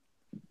talking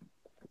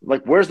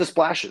where's the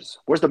splashes?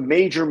 Where's the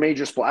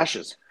major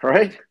splashes? All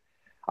right,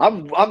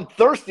 I'm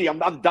thirsty.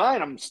 I'm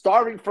dying. I'm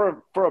starving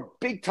for a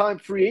big time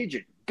free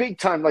agent. Big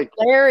time,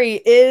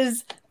 Larry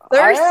is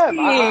thirsty.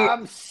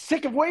 I'm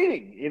sick of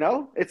waiting.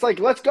 It's like,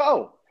 let's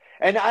go.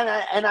 And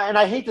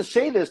I hate to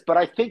say this, but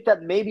I think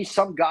that maybe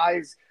some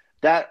guys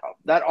that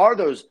are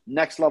those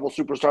next level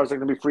superstars that are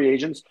going to be free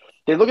agents,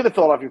 they look at the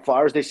Philadelphia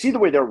Flyers, they see the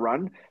way they're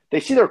run, they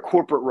see their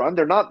corporate run.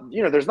 They're not,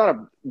 there's not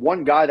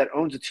one guy that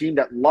owns a team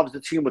that loves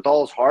the team with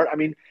all his heart. I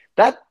mean,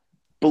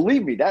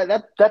 believe me,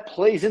 that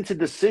plays into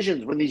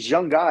decisions when these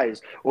young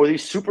guys or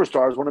these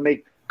superstars want to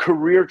make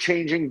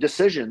career-changing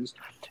decisions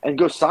and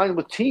go sign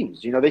with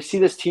teams. You know, they see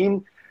this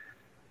team.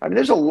 I mean,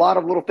 there's a lot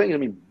of little things. I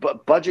mean,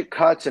 budget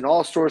cuts and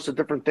all sorts of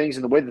different things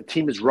and the way the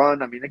team is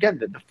run. I mean, again,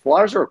 the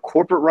Flyers are a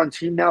corporate-run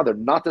team now. They're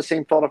not the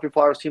same Philadelphia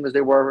Flyers team as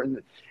they were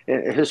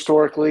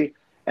historically.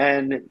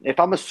 And if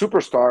I'm a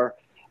superstar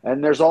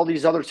and there's all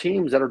these other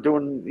teams that are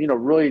doing, you know,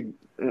 really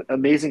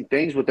amazing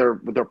things with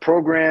their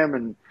program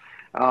and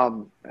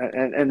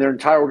their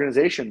entire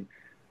organization,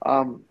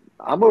 I'm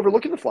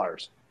overlooking the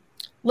Flyers.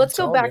 Let's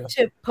go back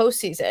to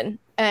postseason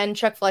and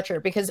Chuck Fletcher,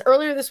 because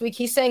earlier this week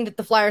he's saying that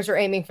the Flyers are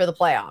aiming for the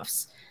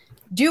playoffs.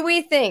 Do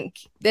we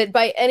think that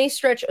by any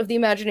stretch of the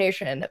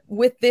imagination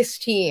with this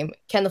team,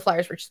 can the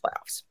Flyers reach the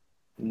playoffs?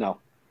 No.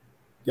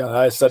 Yeah,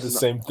 I said the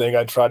same thing.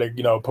 I try to,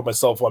 you know, put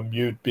myself on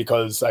mute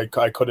because I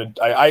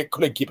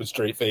couldn't keep a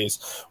straight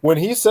face. When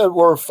he said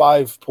we're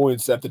 5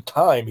 points at the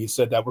time, he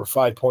said that we're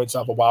 5 points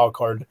off a wild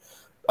card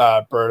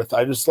berth.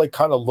 I just like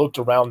kind of looked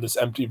around this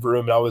empty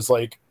room and I was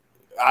like,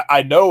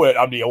 I know it.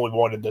 I'm the only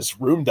one in this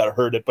room that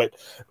heard it, but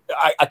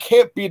I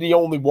can't be the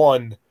only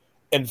one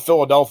in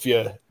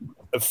Philadelphia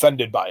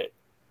offended by it.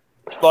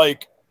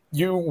 Like,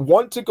 you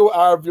want to go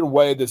out of your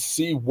way to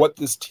see what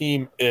this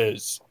team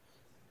is.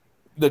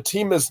 The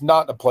team is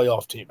not a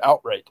playoff team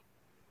outright.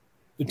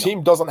 The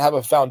team doesn't have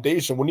a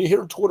foundation. When you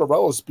hear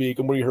Tortorella speak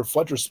and when you hear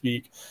Fletcher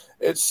speak,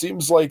 it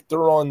seems like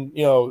they're on,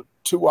 you know,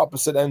 two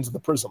opposite ends of the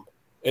prism.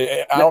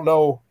 I don't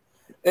know.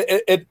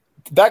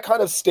 That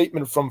kind of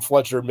statement from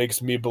Fletcher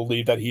makes me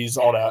believe that he's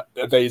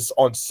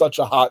on such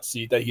a hot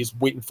seat that he's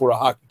waiting for a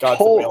hockey god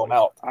to bail him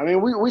out. I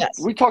mean,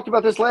 we talked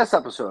about this last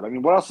episode. I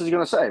mean, what else is he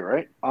going to say,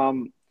 right?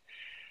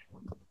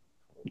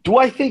 Do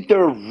I think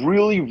they're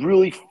really,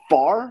 really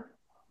far?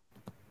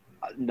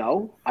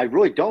 No, I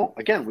really don't.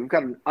 Again, we've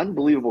got an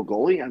unbelievable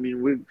goalie. I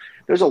mean,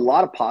 there's a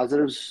lot of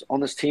positives on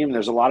this team.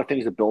 There's a lot of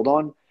things to build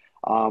on.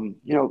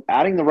 You know,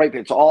 adding the right –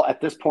 it's all –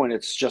 at this point,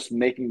 it's just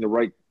making the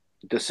right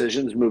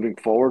decisions moving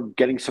forward,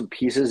 getting some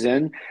pieces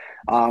in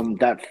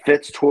that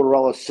fits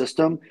Tortorella's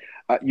system.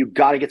 You've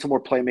got to get some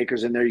more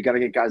playmakers in there. You got to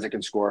get guys that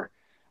can score.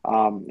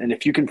 And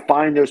if you can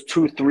find those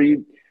 2,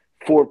 3,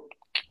 4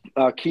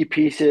 key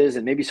pieces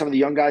and maybe some of the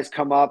young guys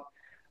come up,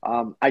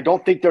 I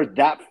don't think they're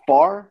that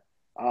far.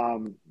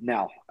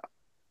 Now,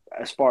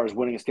 as far as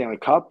winning a Stanley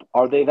Cup,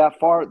 are they that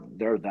far?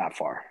 They're that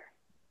far.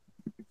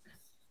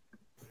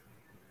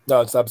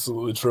 No, it's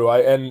absolutely true.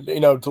 And you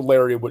know, to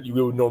Larry, what you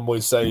would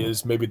normally say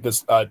is maybe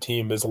this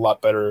team is a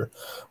lot better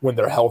when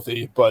they're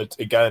healthy. But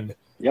again,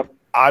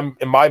 I'm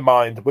in my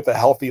mind with a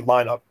healthy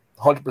lineup,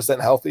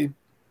 100% healthy.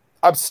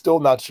 I'm still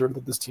not sure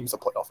that this team's a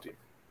playoff team.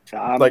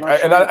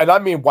 I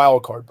mean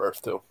wild card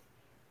berth too.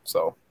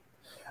 So,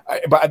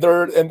 I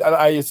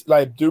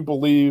do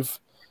believe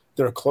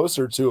they're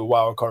closer to a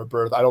wild card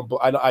berth.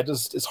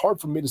 It's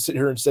hard for me to sit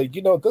here and say,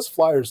 you know, this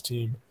Flyers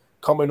team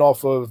coming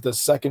off of the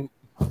second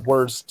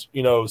worst,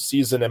 you know,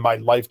 season in my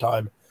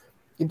lifetime,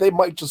 they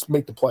might just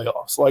make the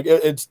playoffs. Like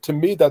it's to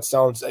me, that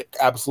sounds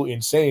absolutely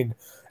insane,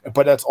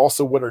 but that's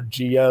also what our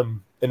GM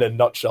in a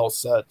nutshell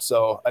said.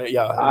 So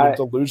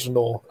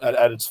delusional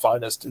at its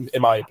finest,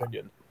 in my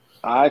opinion.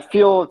 I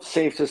feel it's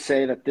safe to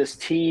say that this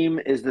team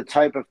is the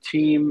type of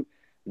team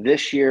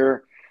this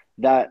year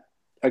that,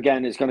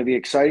 again, is going to be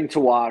exciting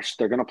to watch.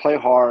 They're going to play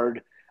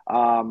hard.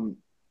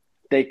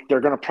 They're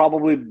going to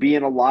probably be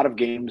in a lot of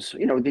games,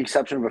 you know, with the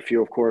exception of a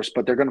few, of course,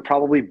 but they're going to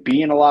probably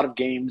be in a lot of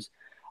games.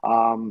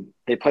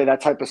 They play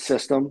that type of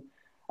system.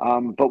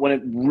 But when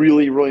it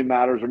really, really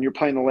matters, when you're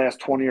playing the last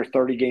 20 or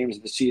 30 games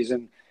of the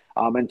season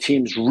and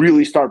teams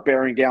really start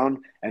bearing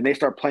down and they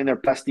start playing their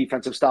best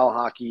defensive style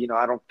hockey, you know,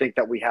 I don't think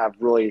that we have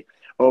really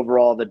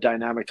overall the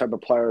dynamic type of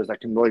players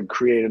that can really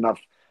create enough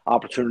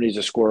opportunities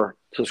to score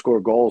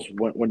goals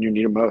when you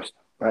need them most.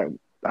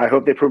 I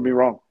hope they prove me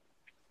wrong.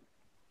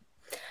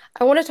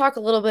 I want to talk a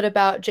little bit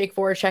about Jake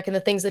Voracek and the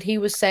things that he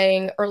was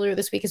saying earlier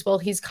this week as well.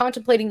 He's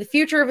contemplating the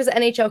future of his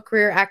NHL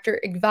career after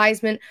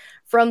advisement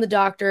from the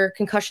doctor,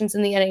 concussions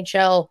in the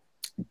NHL.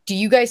 Do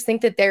you guys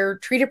think that they're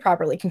treated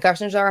properly?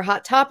 Concussions are a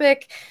hot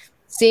topic.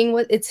 Seeing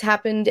what it's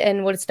happened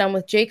and what it's done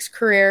with Jake's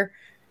career,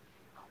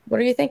 what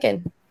are you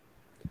thinking?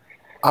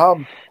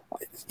 You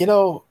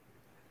know,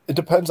 it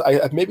depends.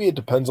 Maybe it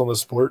depends on the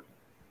sport,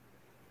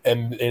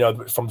 and you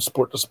know, from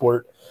sport to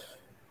sport.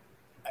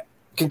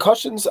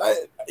 Concussions,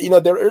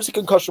 there is a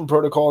concussion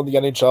protocol in the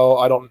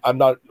NHL. I'm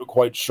not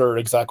quite sure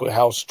exactly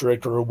how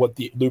strict or what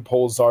the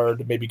loopholes are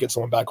to maybe get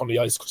someone back on the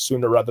ice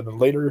sooner rather than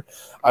later.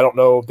 I don't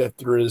know that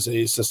there is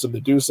a system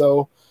to do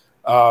so.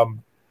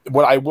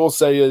 What I will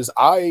say is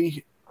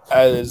I,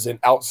 as an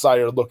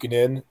outsider looking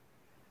in,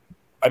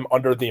 I'm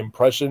under the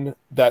impression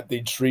that they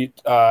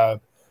treat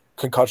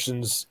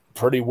concussions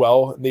pretty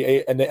well in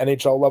the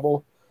NHL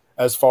level,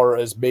 as far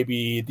as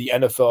maybe the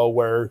NFL,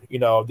 where, you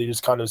know, they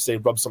just kind of say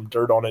rub some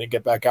dirt on it and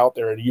get back out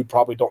there, and you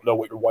probably don't know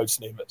what your wife's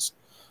name is.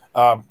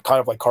 Kind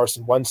of like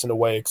Carson Wentz in a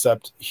way,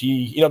 except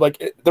he, you know,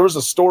 like there was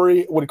a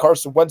story when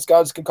Carson Wentz got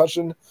his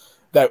concussion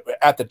that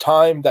at the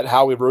time that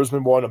Howie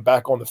Roseman wanted him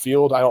back on the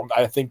field.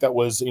 I think that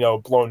was,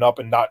 blown up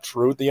and not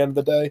true at the end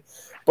of the day.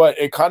 But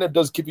it kind of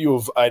does give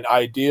you an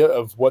idea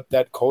of what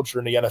that culture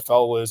in the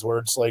NFL is, where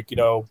it's like,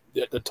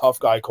 the tough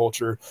guy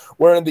culture,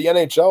 where in the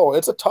NHL,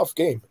 it's a tough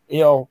game,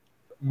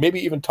 maybe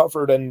even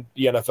tougher than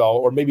the NFL,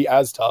 or maybe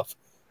as tough.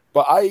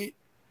 But I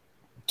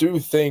do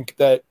think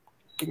that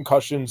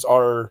concussions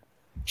are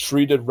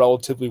treated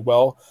relatively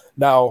well.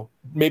 Now,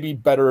 maybe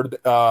better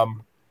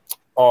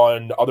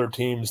on other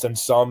teams than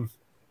some.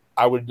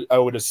 I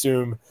would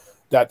assume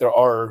that there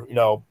are,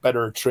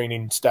 better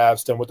training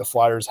staffs than what the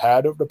Flyers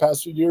had over the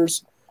past few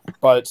years.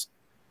 But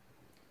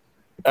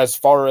as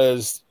far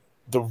as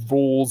the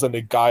rules and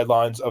the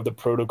guidelines of the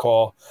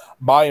protocol,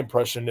 my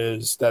impression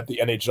is that the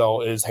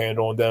NHL is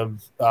handling them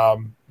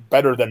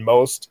better than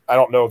most. I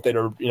don't know if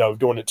they're,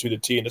 doing it to the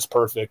T and it's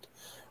perfect,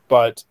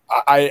 but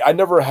I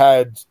never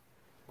had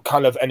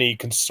kind of any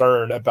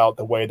concern about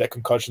the way that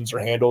concussions are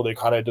handled. It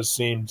kind of just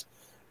seemed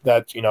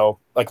that,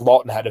 like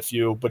Lawton had a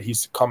few, but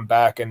he's come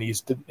back and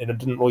it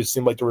didn't really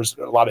seem like there was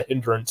a lot of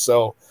hindrance.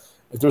 So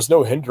if there's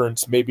no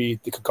hindrance, maybe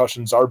the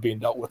concussions are being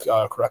dealt with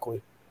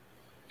correctly.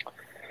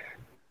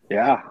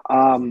 Yeah.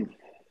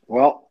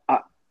 Well,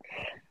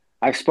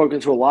 I've spoken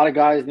to a lot of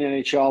guys in the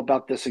NHL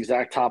about this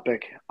exact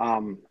topic.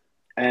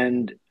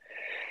 And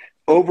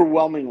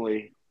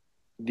overwhelmingly,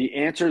 the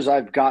answers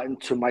I've gotten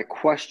to my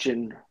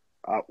question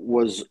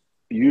was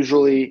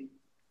usually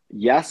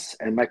yes.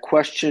 And my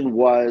question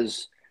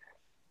was,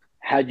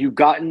 had you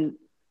gotten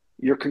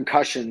your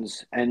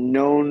concussions and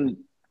known,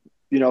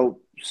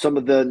 some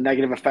of the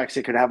negative effects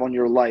it could have on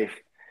your life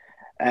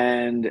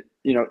and,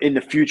 in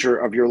the future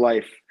of your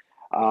life,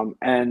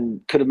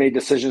 and could have made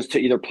decisions to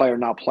either play or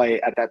not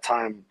play at that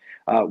time,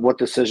 what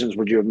decisions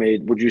would you have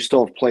made? Would you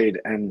still have played?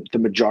 And the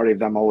majority of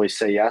them always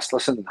say yes.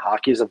 Listen,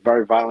 hockey is a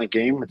very violent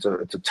game. It's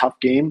a tough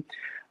game.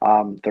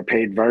 They're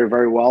paid very,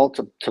 very well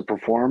to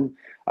perform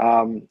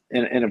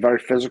in a very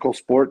physical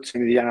sport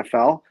in the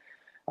NFL.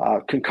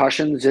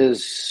 Concussions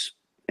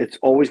it's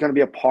always going to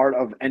be a part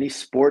of any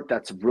sport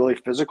that's really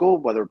physical,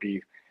 whether it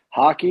be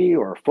hockey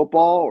or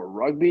football or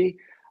rugby.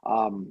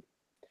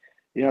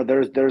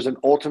 There's an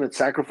ultimate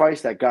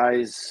sacrifice that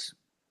guys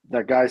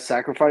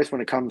sacrifice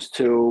when it comes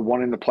to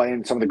wanting to play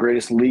in some of the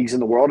greatest leagues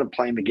in the world and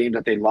playing the game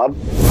that they love.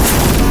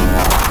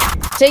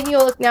 Taking a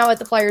look now at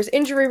the Flyers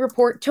injury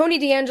report, Tony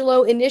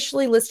DeAngelo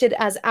initially listed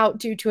as out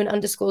due to an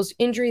undisclosed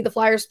injury. The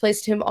Flyers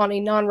placed him on a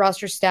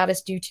non-roster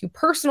status due to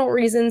personal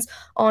reasons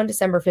on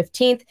December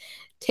 15th.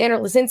 Tanner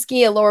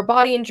Laczynski, a lower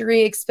body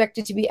injury,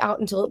 expected to be out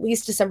until at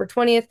least December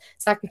 20th.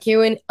 Zach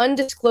McEwen,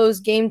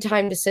 undisclosed game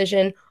time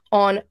decision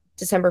on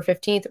December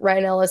 15th.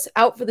 Ryan Ellis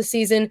out for the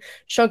season.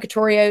 Sean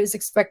Couturier is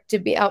expected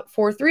to be out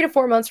for 3 to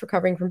 4 months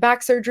recovering from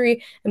back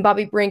surgery. And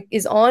Bobby Brink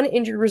is on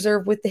injured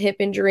reserve with the hip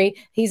injury.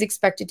 He's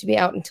expected to be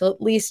out until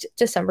at least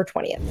December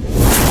 20th.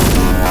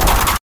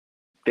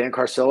 Dan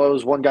Carcillo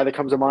is one guy that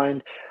comes to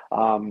mind.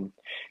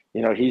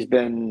 He's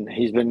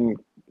been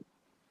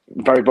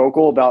very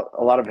vocal about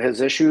a lot of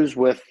his issues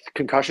with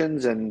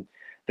concussions and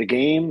the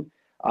game.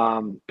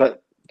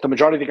 But the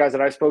majority of the guys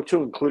that I spoke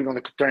to, including on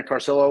the Dan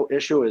Carcillo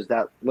issue, is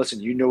that, listen,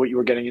 you knew what you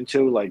were getting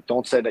into. Like,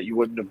 don't say that you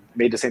wouldn't have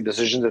made the same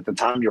decisions at the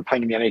time. You're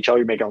playing in the NHL.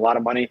 You're making a lot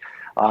of money.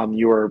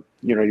 You were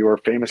a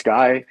famous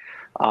guy.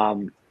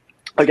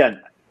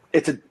 Again,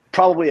 it's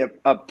probably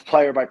a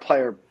player by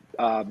player,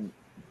 on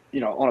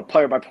a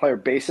player by player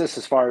basis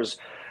as far as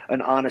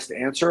an honest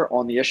answer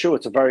on the issue.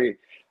 It's a very,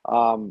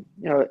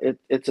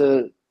 it's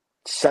a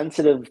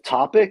sensitive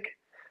topic.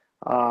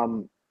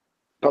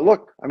 But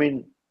look, I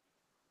mean,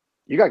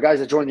 you got guys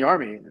that join the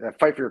Army that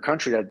fight for your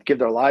country, that give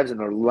their lives and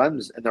their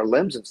limbs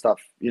and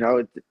stuff.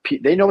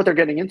 They know what they're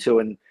getting into,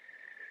 and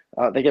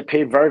they get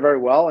paid very, very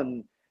well.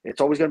 And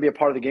it's always going to be a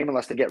part of the game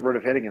unless they get rid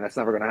of hitting, and that's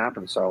never going to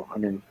happen. So, I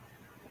mean,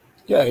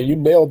 yeah, you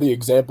nailed the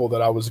example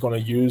that I was going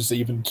to use,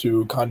 even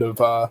to kind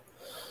of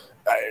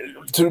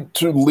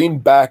to lean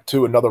back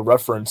to another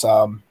reference.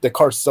 The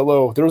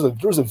Carcillo, there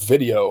was a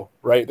video,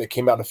 right, that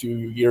came out a few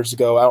years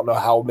ago. I don't know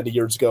how many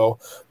years ago,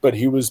 but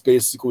he was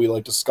basically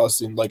like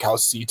discussing like how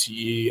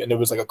CTE, and it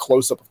was like a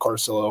close up of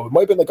Carcillo. It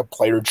might have been like a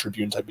Player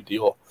Tribune type of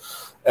deal,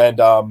 and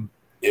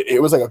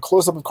it was like a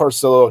close up of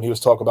Carcillo, and he was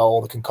talking about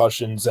all the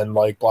concussions and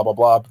like blah blah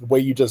blah. But the way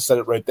you just said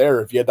it right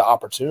there, if you had the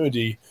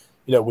opportunity,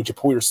 would you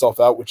pull yourself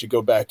out? Would you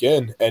go back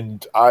in?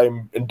 And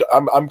I'm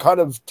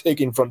kind of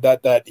taking from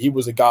that he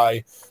was a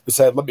guy that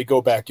said, let me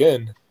go back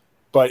in.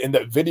 But in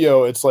that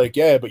video, it's like,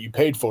 yeah, but you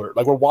paid for it.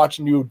 Like, we're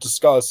watching you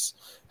discuss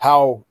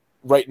how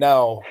right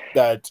now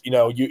that,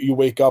 you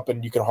wake up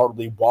and you can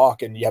hardly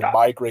walk and you have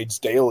migraines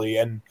daily.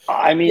 And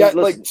I mean, yeah,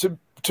 like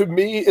to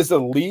me, is the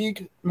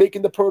league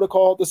making the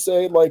protocol to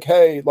say like,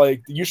 hey,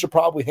 like you should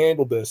probably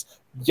handle this?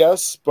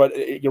 Yes,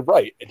 but you're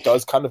right. It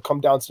does kind of come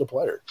down to the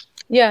player.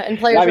 Yeah, and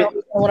players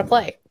don't want to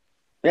play.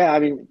 Yeah, I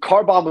mean,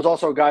 Carbomb was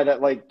also a guy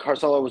that, like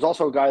Carcillo, was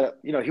also a guy that,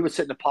 he would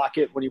sit in the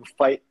pocket when he would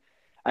fight,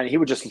 and he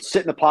would just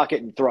sit in the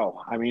pocket and throw.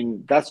 I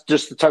mean, that's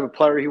just the type of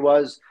player he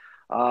was.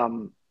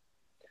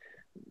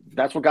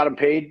 That's what got him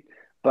paid.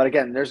 But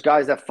again, there's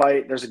guys that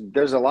fight.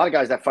 There's a lot of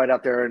guys that fight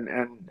out there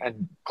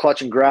and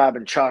clutch and grab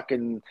and chuck.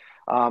 And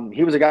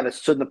he was a guy that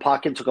stood in the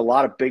pocket and took a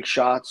lot of big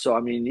shots. So I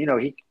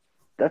mean,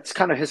 that's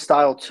kind of his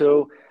style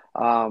too.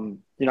 I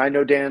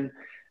know Dan,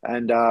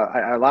 and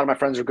a lot of my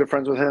friends are good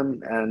friends with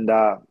him, and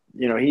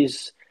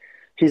he's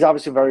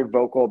obviously very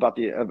vocal about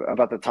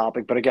the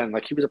topic. But again,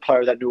 like, he was a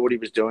player that knew what he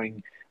was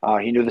doing.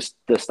 He knew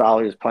the style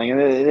he was playing,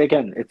 and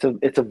again,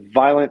 it's a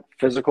violent,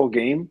 physical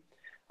game.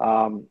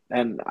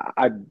 And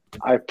I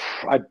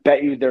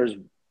bet you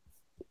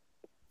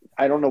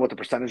I don't know what the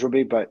percentage will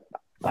be, but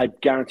I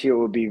guarantee it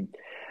would be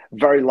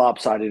very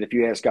lopsided if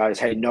you ask guys,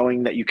 hey,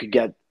 knowing that you could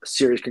get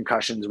serious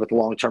concussions with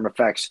long-term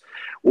effects,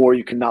 or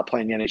you cannot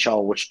play in the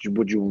NHL, what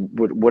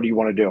do you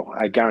want to do?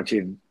 I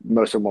guarantee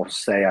most of them will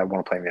say, I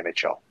want to play in the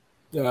NHL.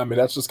 Yeah, I mean,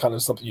 that's just kind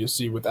of something you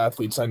see with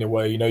athletes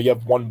anyway. You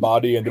have one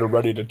body and they're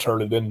ready to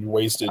turn it in and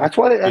waste it. That's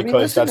why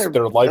that's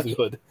their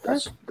livelihood.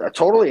 That's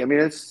totally. I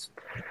mean,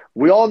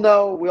 we all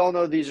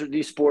know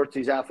these sports,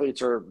 these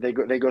athletes they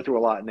go through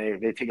a lot, and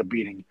they take a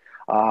beating.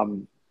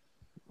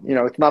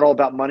 It's not all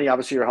about money.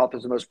 Obviously, your health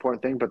is the most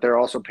important thing, but they're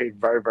also paid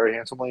very, very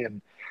handsomely,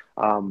 and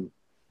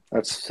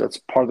that's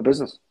part of the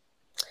business.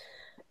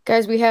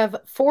 Guys, we have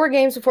 4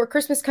 games before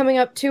Christmas coming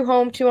up, 2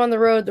 home, 2 on the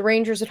road, the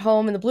Rangers at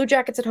home and the Blue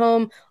Jackets at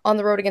home, on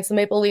the road against the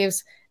Maple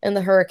Leafs and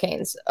the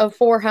Hurricanes. Of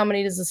 4, how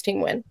many does this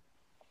team win?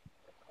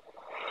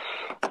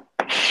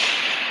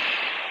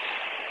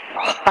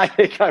 I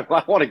think I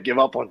want to give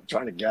up on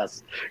trying to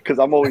guess because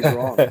I'm always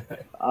wrong.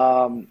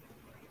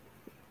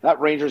 That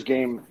Rangers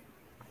game,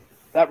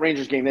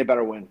 they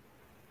better win.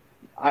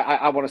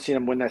 I want to see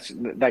them win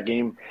that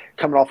game.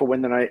 Coming off a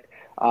win tonight,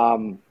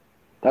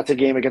 that's a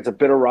game against a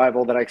bitter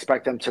rival that I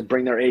expect them to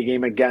bring their A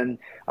game again,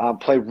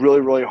 play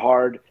really, really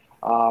hard.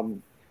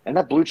 And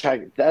that Blue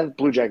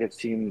Jackets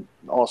team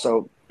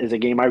also is a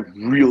game I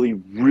really,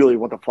 really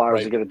want the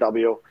Flyers to get a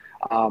W.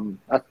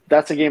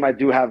 That's a game I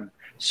do have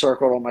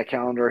circled on my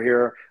calendar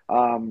here.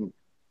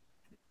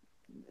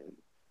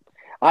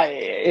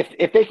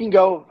 If they can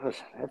go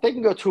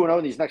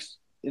 2-0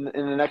 in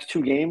the next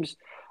 2 games,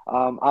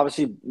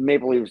 obviously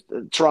Maple Leafs,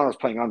 Toronto's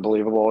playing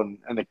unbelievable, and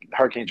the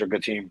Hurricanes are a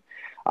good team.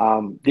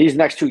 These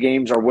next 2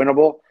 games are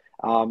winnable,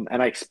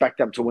 and I expect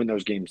them to win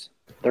those games.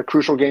 They're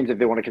crucial games if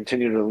they want to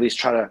continue to at least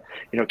try to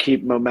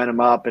keep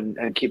momentum up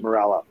and keep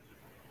morale up.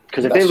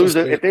 Because if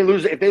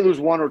they lose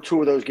 1 or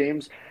 2 of those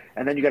games,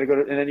 and then you got to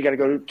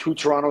go to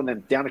Toronto and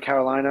then down to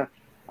Carolina,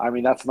 I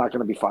mean, that's not going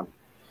to be fun.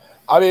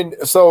 I mean,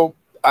 so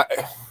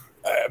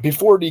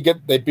before they get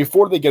on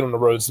the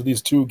road, so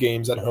these 2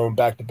 games at home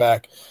back to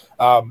back,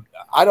 I'm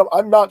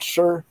not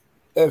sure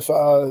if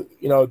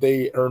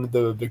they earned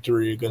the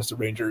victory against the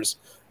Rangers.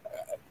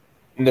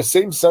 In the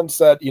same sense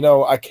that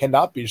I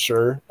cannot be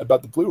sure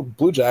about the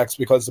Blue Jacks,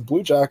 because the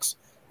Blue Jackets.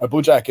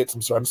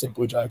 I'm sorry, I'm saying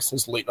Blue Jacks.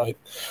 It's late night.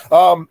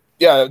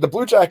 The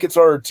Blue Jackets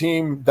are a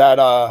team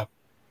that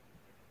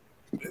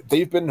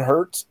they've been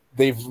hurt.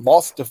 They've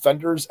lost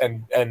defenders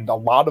and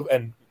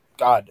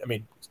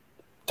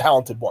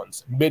talented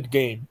ones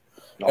mid-game.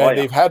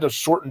 They've had to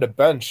shorten the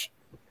bench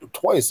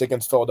twice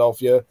against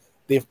Philadelphia.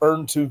 They've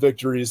earned 2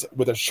 victories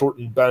with a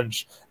shortened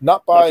bench,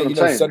 not by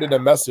sending a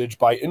message,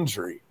 by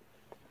injury.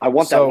 I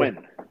want that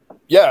win.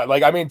 Yeah,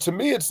 to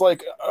me, it's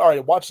like, all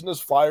right, watching this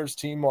Flyers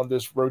team on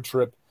this road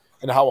trip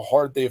and how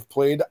hard they've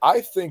played,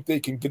 I think they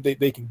can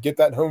get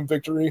that home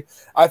victory.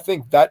 I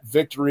think that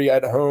victory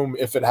at home,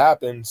 if it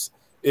happens,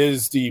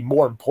 is the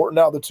more important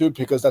out of the 2,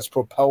 because that's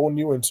propelling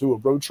you into a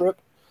road trip.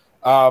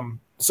 Over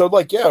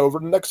the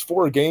next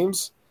 4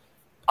 games,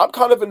 I'm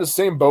kind of in the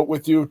same boat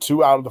with you.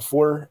 2 out of the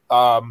 4.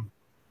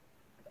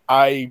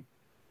 I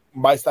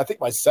think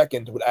my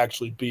second would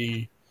actually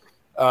be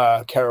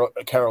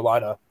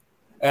Carolina.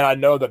 And I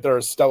know that they're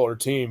a stellar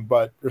team,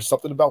 but there's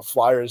something about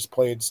Flyers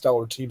playing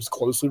stellar teams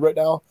closely right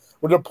now,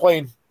 where they're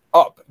playing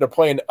up. They're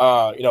playing,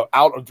 out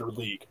of their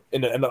league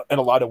in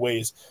a lot of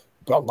ways.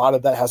 But a lot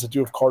of that has to do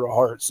with Carter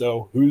Hart.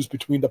 So who's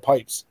between the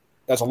pipes?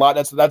 That's a lot.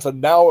 That's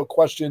now a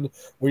question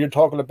when you're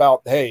talking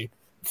about, hey,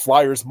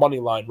 Flyers money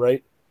line,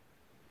 right?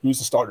 Who's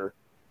the starter?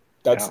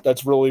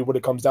 That's really what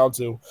it comes down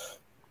to.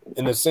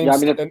 In the same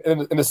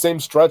in the same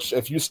stretch,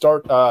 if you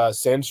start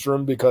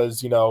Sandstrom,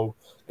 because in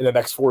the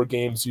next 4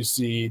 games you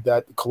see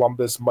that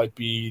Columbus might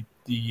be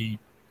the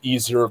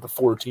easier of the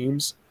 4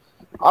 teams.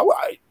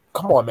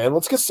 Come on, man,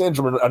 let's get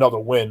Sandstrom another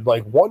win.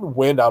 Like, 1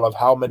 win out of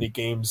how many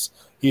games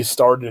he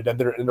started, and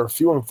they're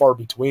few and far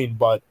between.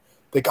 But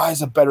the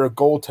guy's a better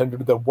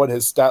goaltender than what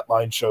his stat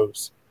line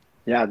shows.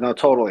 Yeah, no,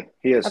 totally,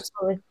 he is.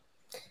 Absolutely.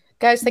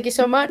 Guys, thank you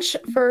so much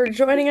for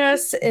joining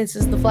us. This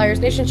is the Flyers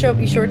Nation Show.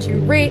 Be sure to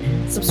rate,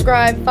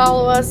 subscribe,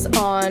 follow us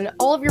on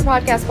all of your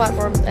podcast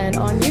platforms and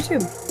on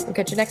YouTube. We'll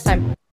catch you next time.